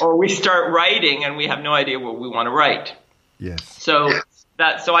 Or we start writing, and we have no idea what we want to write. Yes. So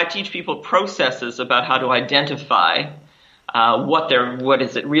I teach people processes about how to identify what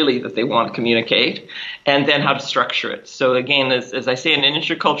is it really that they want to communicate, and then how to structure it. So again, as I say, in an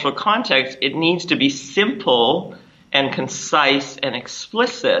intercultural context, it needs to be simple and concise and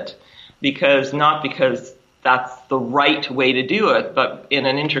explicit, because that's the right way to do it, but in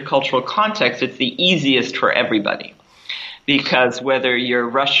an intercultural context, it's the easiest for everybody. Because whether you're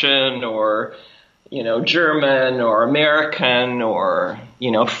Russian or German or American or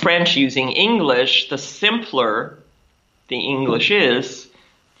French using English, the simpler the English is,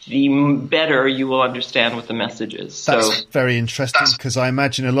 the better you will understand what the message is. That's very interesting, because I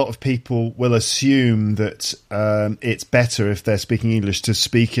imagine a lot of people will assume that it's better if they're speaking English to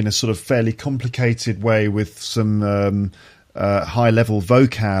speak in a sort of fairly complicated way with some high-level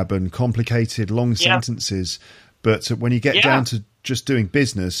vocab and complicated long sentences. But when you get down to just doing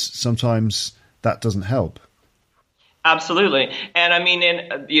business, sometimes that doesn't help. Absolutely. And I mean,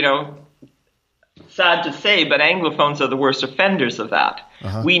 sad to say, but Anglophones are the worst offenders of that.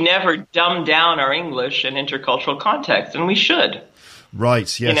 Uh-huh. We never dumb down our English in intercultural context, and we should.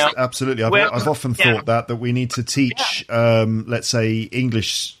 Right, yes, absolutely. I've often thought that we need to teach, let's say,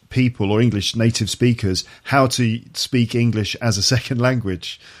 English people or English native speakers how to speak English as a second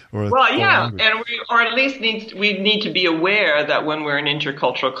language. Or at least we need to be aware that when we're in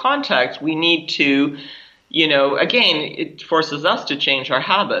intercultural context, we need to, again, it forces us to change our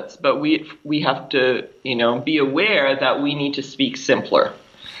habits, but we have to, be aware that we need to speak simpler.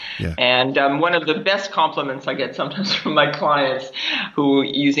 Yeah. And one of the best compliments I get sometimes from my clients who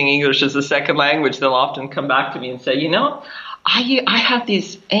using English as a second language, they'll often come back to me and say, I have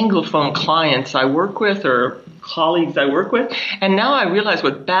these Anglophone clients I work with or colleagues I work with, and now I realize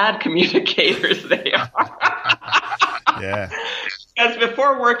what bad communicators they are. Yeah. Because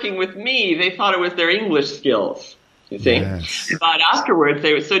before working with me, they thought it was their English skills, you see. Yes. But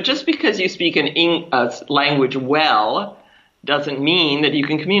afterwards, so just because you speak a language well doesn't mean that you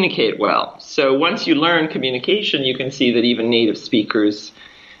can communicate well. So once you learn communication, you can see that even native speakers,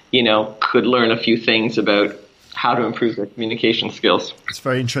 could learn a few things about how to improve their communication skills. It's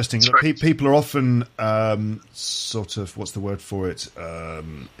very interesting. People are often sort of, what's the word for it,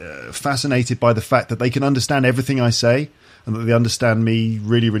 fascinated by the fact that they can understand everything I say and that they understand me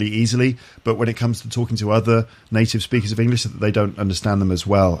really, really easily. But when it comes to talking to other native speakers of English, that they don't understand them as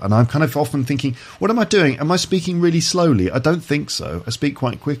well. And I'm kind of often thinking, what am I doing? Am I speaking really slowly? I don't think so. I speak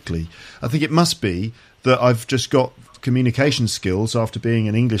quite quickly. I think it must be that I've just got communication skills after being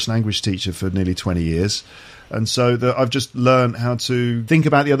an English language teacher for nearly 20 years. And so that I've just learned how to think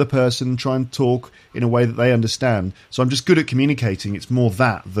about the other person, try and talk in a way that they understand. So I'm just good at communicating. It's more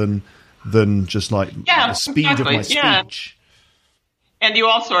that than just like the speed of my speech. Yeah. And you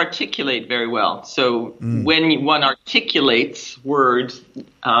also articulate very well. So when one articulates words,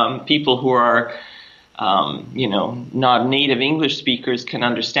 people who are, not native English speakers can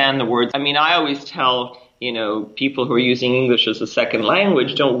understand the words. I mean, I always tell people who are using English as a second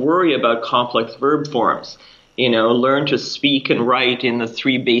language, don't worry about complex verb forms. Learn to speak and write in the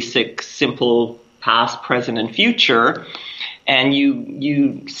three basic simple past, present, and future, and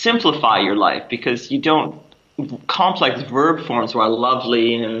you simplify your life because you don't. Complex verb forms are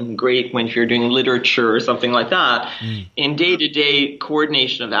lovely and great when you're doing literature or something like that. In day-to-day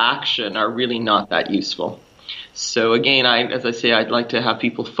coordination of action are really not that useful. So again, as I say, I'd like to have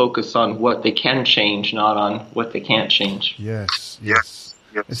people focus on what they can change, not on what they can't change. Yes.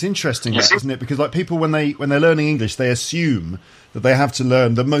 It's interesting, isn't it? Because like people, when they're learning English, they assume that they have to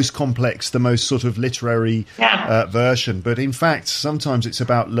learn the most complex, the most sort of literary version. But in fact, sometimes it's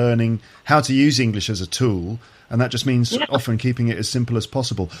about learning how to use English as a tool. And that just means often keeping it as simple as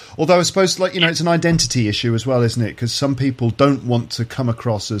possible. Although I suppose, it's an identity issue as well, isn't it? Because some people don't want to come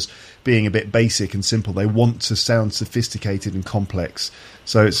across as being a bit basic and simple. They want to sound sophisticated and complex.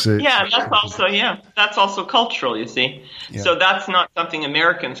 So that's also cultural, you see. Yeah. So that's not something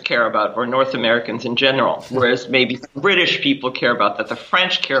Americans care about, or North Americans in general, whereas maybe British people care about that. The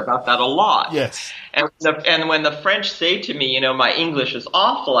French care about that a lot. Yes. And when the French say to me, my English is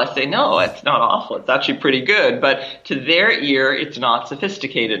awful, I say, no, it's not awful. It's actually pretty good. But to their ear, it's not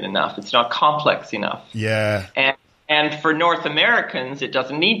sophisticated enough. It's not complex enough. Yeah. And for North Americans, it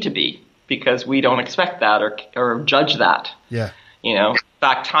doesn't need to be because we don't expect that or judge that. Yeah. In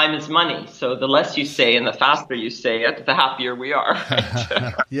fact, time is money. So the less you say and the faster you say it, the happier we are.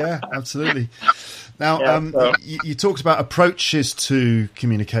 Yeah, absolutely. Now, you talked about approaches to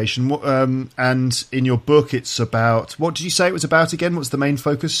communication, and in your book, it's about, what did you say it was about again? What's the main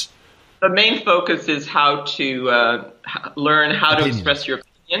focus? The main focus is how to learn how to express your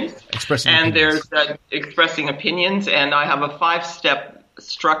opinions. There's expressing opinions, and I have a 5-step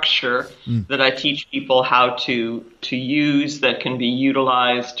structure that I teach people how to use that can be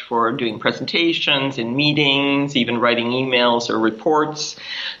utilized for doing presentations, in meetings, even writing emails or reports.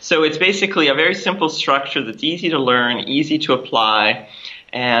 So it's basically a very simple structure that's easy to learn, easy to apply,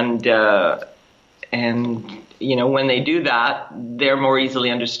 and when they do that, they're more easily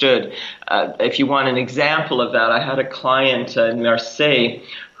understood. If you want an example of that, I had a client in Marseille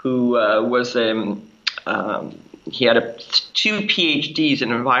who was he had 2 PhDs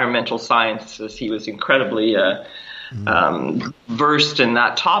in environmental sciences. He was incredibly versed in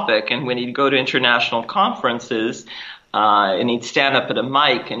that topic. And when he'd go to international conferences, and he'd stand up at a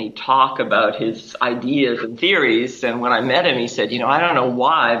mic and he'd talk about his ideas and theories. And when I met him, he said, I don't know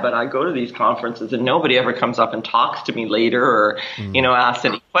why, but I go to these conferences and nobody ever comes up and talks to me later or, asks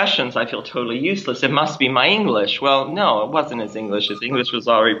any questions. I feel totally useless. It must be my English. Well, no, it wasn't his English. His English was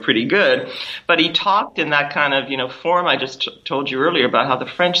already pretty good. But he talked in that kind of, form I just told you earlier about how the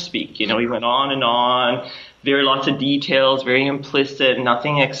French speak. He went on and on. Very lots of details, very implicit,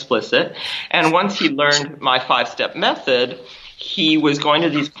 nothing explicit. And once he learned my 5-step method, he was going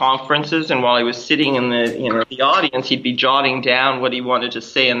to these conferences, and while he was sitting in the audience, he'd be jotting down what he wanted to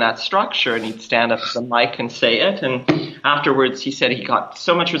say in that structure, and he'd stand up at the mic and say it. And afterwards, he said he got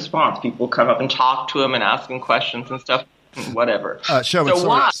so much response. People would come up and talk to him and ask him questions and stuff. whatever. Sherwood,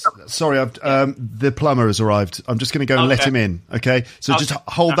 sorry, the plumber has arrived. I'm just going to go and let him in, okay? So just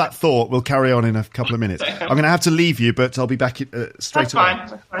hold that thought. We'll carry on in a couple of minutes. I'm going to have to leave you, but I'll be back straight away. That's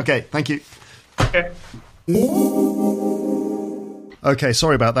fine. Okay, thank you. Okay. Okay,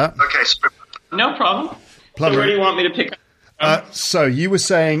 sorry about that. No problem. Plumber. So where do you want me to pick up? So you were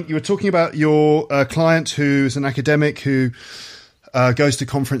talking about your client who's an academic who goes to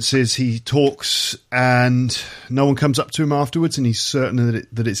conferences, he talks, and no one comes up to him afterwards, and he's certain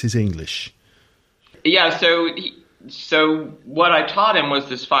that it's his English. Yeah, so what I taught him was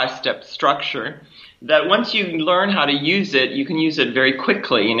this 5-step structure that once you learn how to use it, you can use it very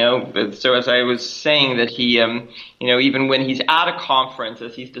quickly, you know. So as I was saying that he, you know, even when he's at a conference,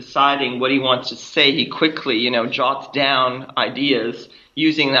 as he's deciding what he wants to say, he quickly, you know, jots down ideas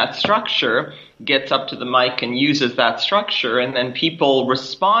using that structure, gets up to the mic and uses that structure, and then people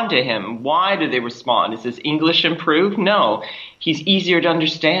respond to him. Why do they respond? Is his English improved? No. He's easier to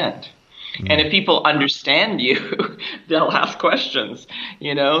understand. And if people understand you, they'll ask questions,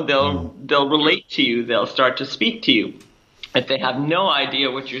 you know, they'll relate to you, they'll start to speak to you. If they have no idea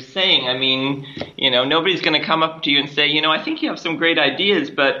what you're saying, I mean, you know, nobody's going to come up to you and say, you know, I think you have some great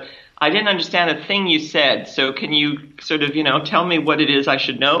ideas, but I didn't understand a thing you said. So can you sort of, you know, tell me what it is I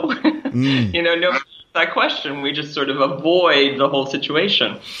should know? You know, no. That question, we just sort of avoid the whole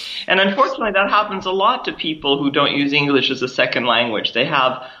situation. And unfortunately, that happens a lot to people who don't use English as a second language. They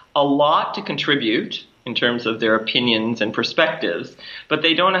have a lot to contribute in terms of their opinions and perspectives, but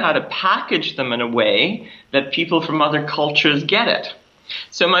they don't know how to package them in a way that people from other cultures get it.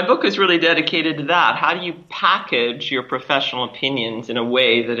 So my book is really dedicated to that. How do you package your professional opinions in a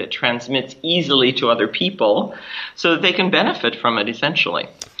way that it transmits easily to other people so that they can benefit from it, essentially?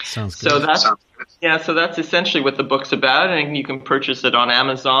 Sounds good. So that's essentially what the book's about, and you can purchase it on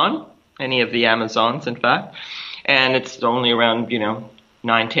Amazon, any of the Amazons, in fact, and it's only around, you know,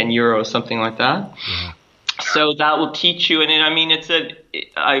 9-10 euros, something like that. Yeah. So that will teach you, and I mean,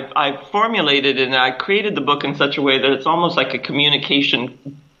 I formulated and I created the book in such a way that it's almost like a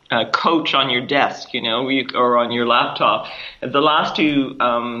communication coach on your desk, you know, or on your laptop. The last 2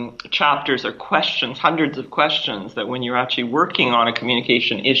 chapters are questions, hundreds of questions that when you're actually working on a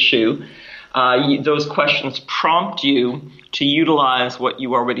communication issue, those questions prompt you to utilize what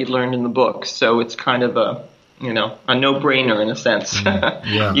you already learned in the book. So it's kind of a no-brainer in a sense.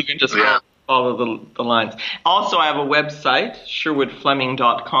 Yeah. You can just follow the lines. Also, I have a website,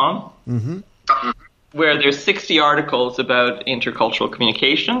 sherwoodfleming.com, where there's 60 articles about intercultural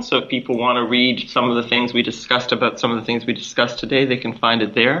communication. So if people want to read some of the things we discussed today, they can find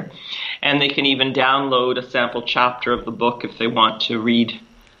it there. And they can even download a sample chapter of the book if they want to read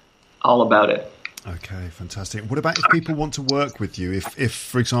all about it. Okay, fantastic. What about if people want to work with you? If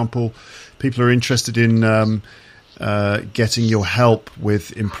for example, people are interested in getting your help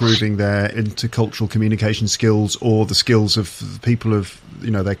with improving their intercultural communication skills or the skills of people of,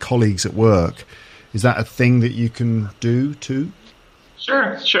 you know, their colleagues at work, is that a thing that you can do too?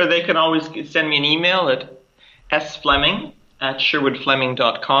 Sure. They can always send me an email at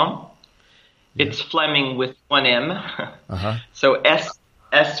sfleming@sherwoodfleming.com. It's Fleming with 1 M. So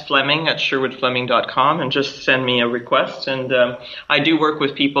sfleming@sherwoodfleming.com, and just send me a request. And I do work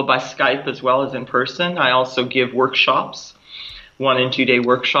with people by Skype as well as in person. I also give workshops, 1 and 2 day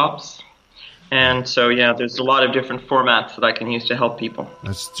workshops. And so, yeah, there's a lot of different formats that I can use to help people.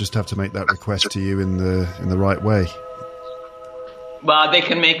 Let's just have to make that request to you in the right way. Well, they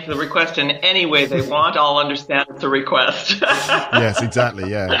can make the request in any way they want. I'll understand it's a request. Yes, exactly.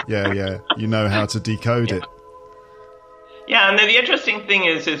 Yeah. You know how to decode it. Yeah, and the interesting thing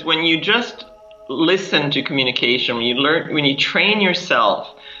is when you just listen to communication, when you train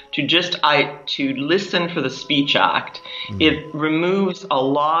yourself to listen for the speech act, it removes a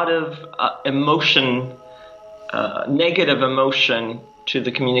lot of emotion, negative emotion to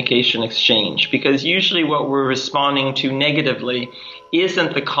the communication exchange, because usually what we're responding to negatively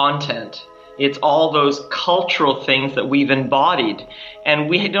isn't the content. It's all those cultural things that we've embodied, and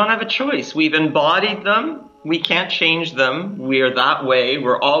we don't have a choice. We've embodied them. We can't change them. We are that way.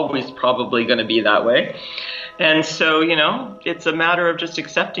 We're always probably going to be that way. And so, you know, it's a matter of just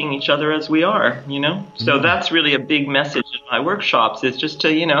accepting each other as we are, you know. So that's really a big message in my workshops, is just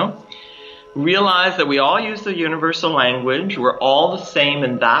to, you know, realize that we all use the universal language. We're all the same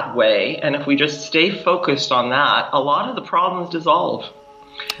in that way. And if we just stay focused on that, a lot of the problems dissolve.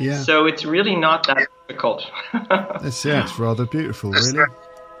 Yeah. So it's really not that difficult. It's rather beautiful, really.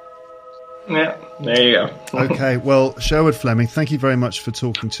 Yeah, there you go. Okay, well, Sherwood Fleming, thank you very much for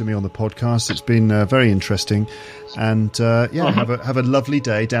talking to me on the podcast. It's been very interesting. And have a lovely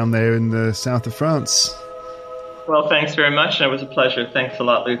day down there in the south of France. Well, thanks very much. And it was a pleasure. Thanks a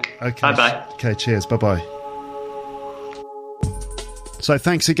lot, Luke. Okay. Bye-bye. Okay, cheers. Bye-bye. So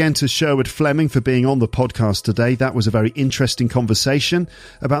thanks again to Sherwood Fleming for being on the podcast today. That was a very interesting conversation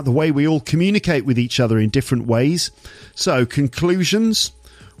about the way we all communicate with each other in different ways. So, conclusions?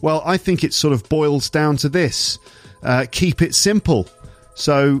 Well, I think it sort of boils down to this. Keep it simple.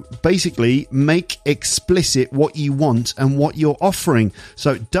 So basically, make explicit what you want and what you're offering.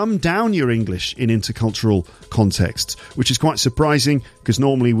 So dumb down your English in intercultural contexts, which is quite surprising because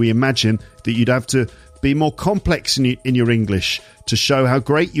normally we imagine that you'd have to be more complex in your English to show how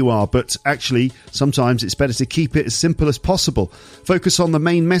great you are. But actually, sometimes it's better to keep it as simple as possible. Focus on the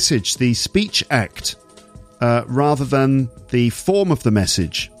main message, the speech act, rather than the form of the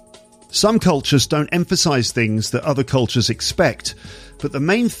message. Some cultures don't emphasize things that other cultures expect, but the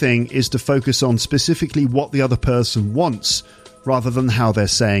main thing is to focus on specifically what the other person wants, rather than how they're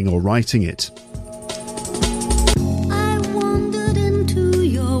saying or writing it. I wandered into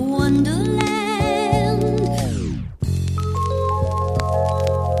your wonderland.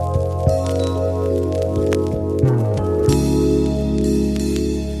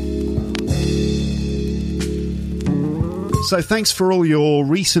 So thanks for all your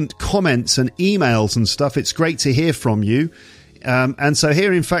recent comments and emails and stuff. It's great to hear from you. And so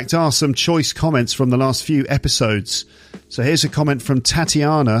here, in fact, are some choice comments from the last few episodes. So here's a comment from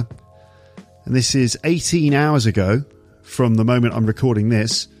Tatiana, and this is 18 hours ago from the moment I'm recording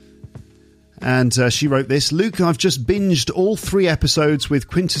this. And she wrote this: Luke, I've just binged all 3 episodes with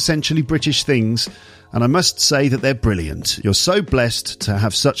quintessentially British things, and I must say that they're brilliant. You're so blessed to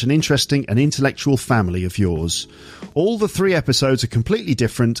have such an interesting and intellectual family of yours. All the 3 episodes are completely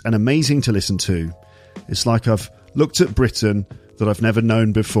different and amazing to listen to. It's like I've looked at Britain that I've never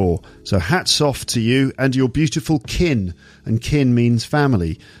known before. So hats off to you and your beautiful kin. And kin means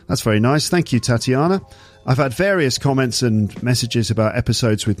family. That's very nice. Thank you, Tatiana. I've had various comments and messages about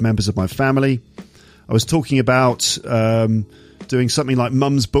episodes with members of my family. I was talking about doing something like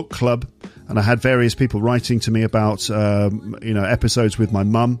Mum's Book Club, and I had various people writing to me about episodes with my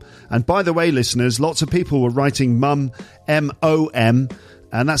mum. And by the way, listeners, lots of people were writing mum, M-O-M,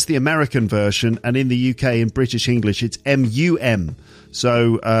 and that's the American version. And in the UK, in British English, it's M-U-M.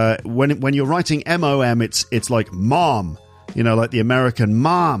 So when you're writing M-O-M, it's like mom, like the American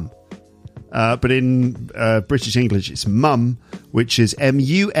mom. But in British English, it's mum, which is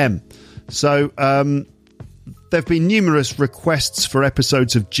M-U-M. So there have been numerous requests for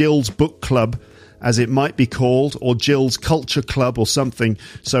episodes of Jill's Book Club, as it might be called, or Jill's Culture Club or something.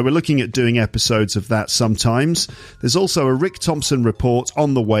 So we're looking at doing episodes of that sometimes. There's also a Rick Thompson report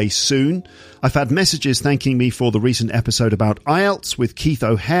on the way soon. I've had messages thanking me for the recent episode about IELTS with Keith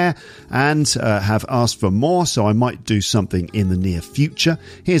O'Hare, and have asked for more, so I might do something in the near future.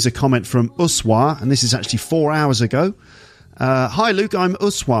 Here's a comment from Uswa, and this is actually 4 hours ago. Hi Luke, I'm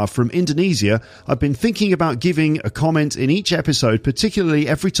Uswa from Indonesia. I've been thinking about giving a comment in each episode, particularly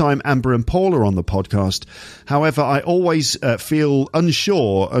every time Amber and Paul are on the podcast. However, I always feel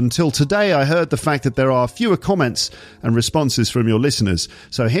unsure until today I heard the fact that there are fewer comments and responses from your listeners.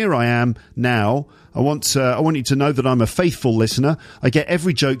 So here I am now. I want you to know that I'm a faithful listener. I get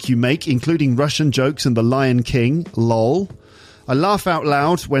every joke you make, including Russian jokes and the Lion King. Lol. I laugh out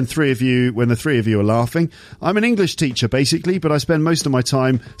loud when the 3 of you are laughing. I'm an English teacher, basically, but I spend most of my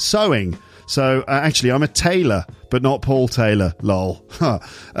time sewing. So, actually, I'm a tailor, but not Paul Taylor. Lol. By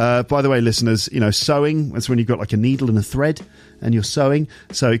the way, listeners, sewing, that's when you've got like a needle and a thread and you're sewing.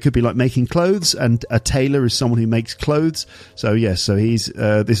 So it could be like making clothes, and a tailor is someone who makes clothes. So, yes, so he's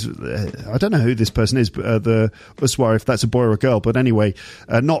this. I don't know who this person is, but the Uswa, if that's a boy or a girl. But anyway,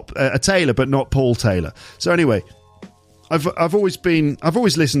 not a tailor, but not Paul Taylor. So anyway, I've always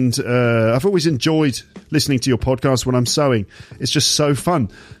listened. I've always enjoyed listening to your podcast when I'm sewing. It's just so fun.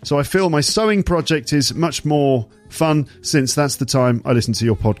 So I feel my sewing project is much more fun since that's the time I listen to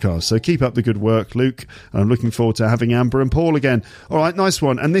your podcast. So keep up the good work, Luke. And I'm looking forward to having Amber and Paul again. All right, nice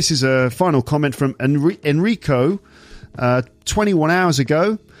one. And this is a final comment from Enrico, 21 hours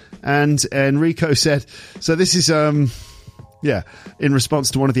ago. And Enrico said, so this is in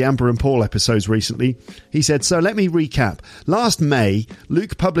response to one of the Amber and Paul episodes recently, he said, so let me recap. Last May,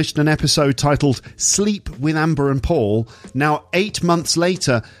 Luke published an episode titled Sleep with Amber and Paul. Now, 8 months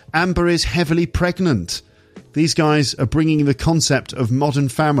later, Amber is heavily pregnant. These guys are bringing the concept of Modern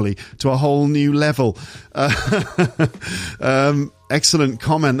Family to a whole new level. Excellent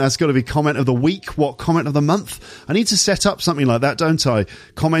comment. That's got to be comment of the week. What, comment of the month? I need to set up something like that, don't I?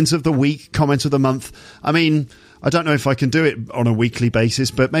 Comment of the week, comment of the month. I mean, I don't know if I can do it on a weekly basis,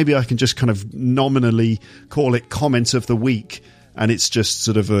 but maybe I can just kind of nominally call it comment of the week. and it's just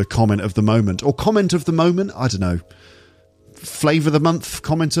sort of a comment of the moment. Or comment of the moment, I don't know. Flavour of the month,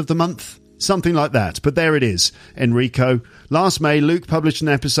 comment of the month, something like that. But there it is, Enrico. Last May, Luke published an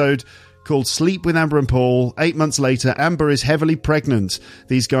episode called Sleep with Amber and Paul. 8 months later, Amber is heavily pregnant.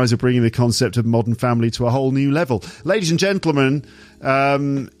 These guys are bringing the concept of Modern Family to a whole new level. Ladies and gentlemen,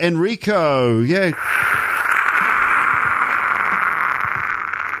 Enrico, yeah.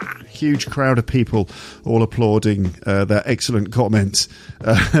 Huge crowd of people all applauding their excellent comments.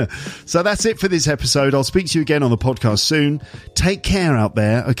 So that's it for this episode. I'll speak to you again on the podcast soon. Take care out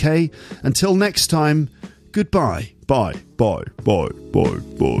there, okay? Until next time, goodbye. Bye, bye, bye, bye,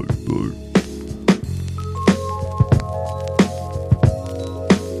 bye, bye.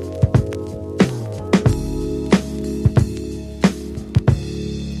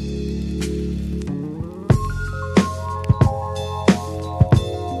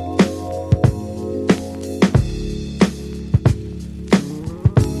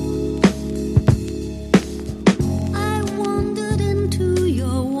 I wandered into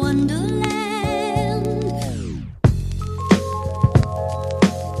your wonderland.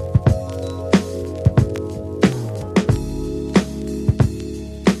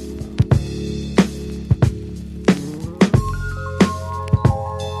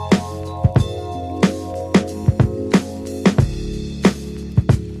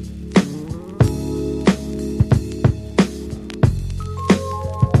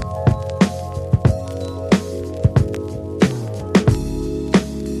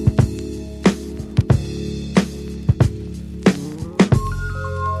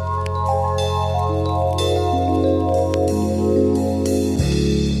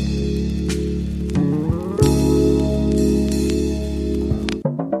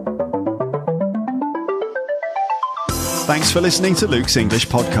 Thanks for listening to Luke's English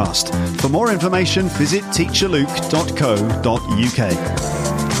Podcast. For more information, visit teacherluke.co.uk.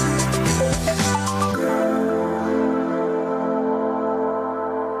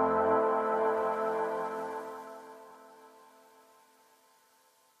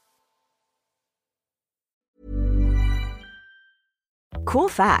 Cool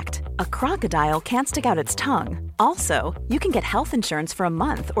fact, a crocodile can't stick out its tongue. Also, you can get health insurance for a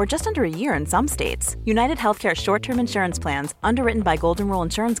month or just under a year in some states. United Healthcare short-term insurance plans, underwritten by Golden Rule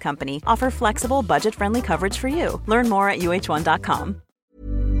Insurance Company, offer flexible, budget-friendly coverage for you. Learn more at uh1.com.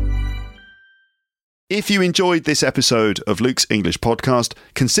 If you enjoyed this episode of Luke's English Podcast,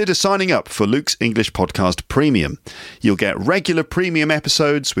 consider signing up for Luke's English Podcast Premium. You'll get regular premium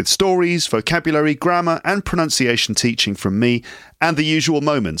episodes with stories, vocabulary, grammar and pronunciation teaching from me and the usual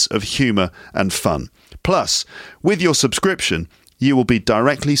moments of humour and fun. Plus, with your subscription, you will be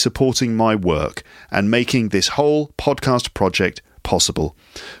directly supporting my work and making this whole podcast project possible.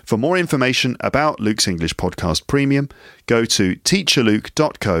 For more information about Luke's English Podcast Premium, go to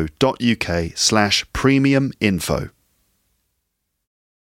teacherluke.co.uk/premium info.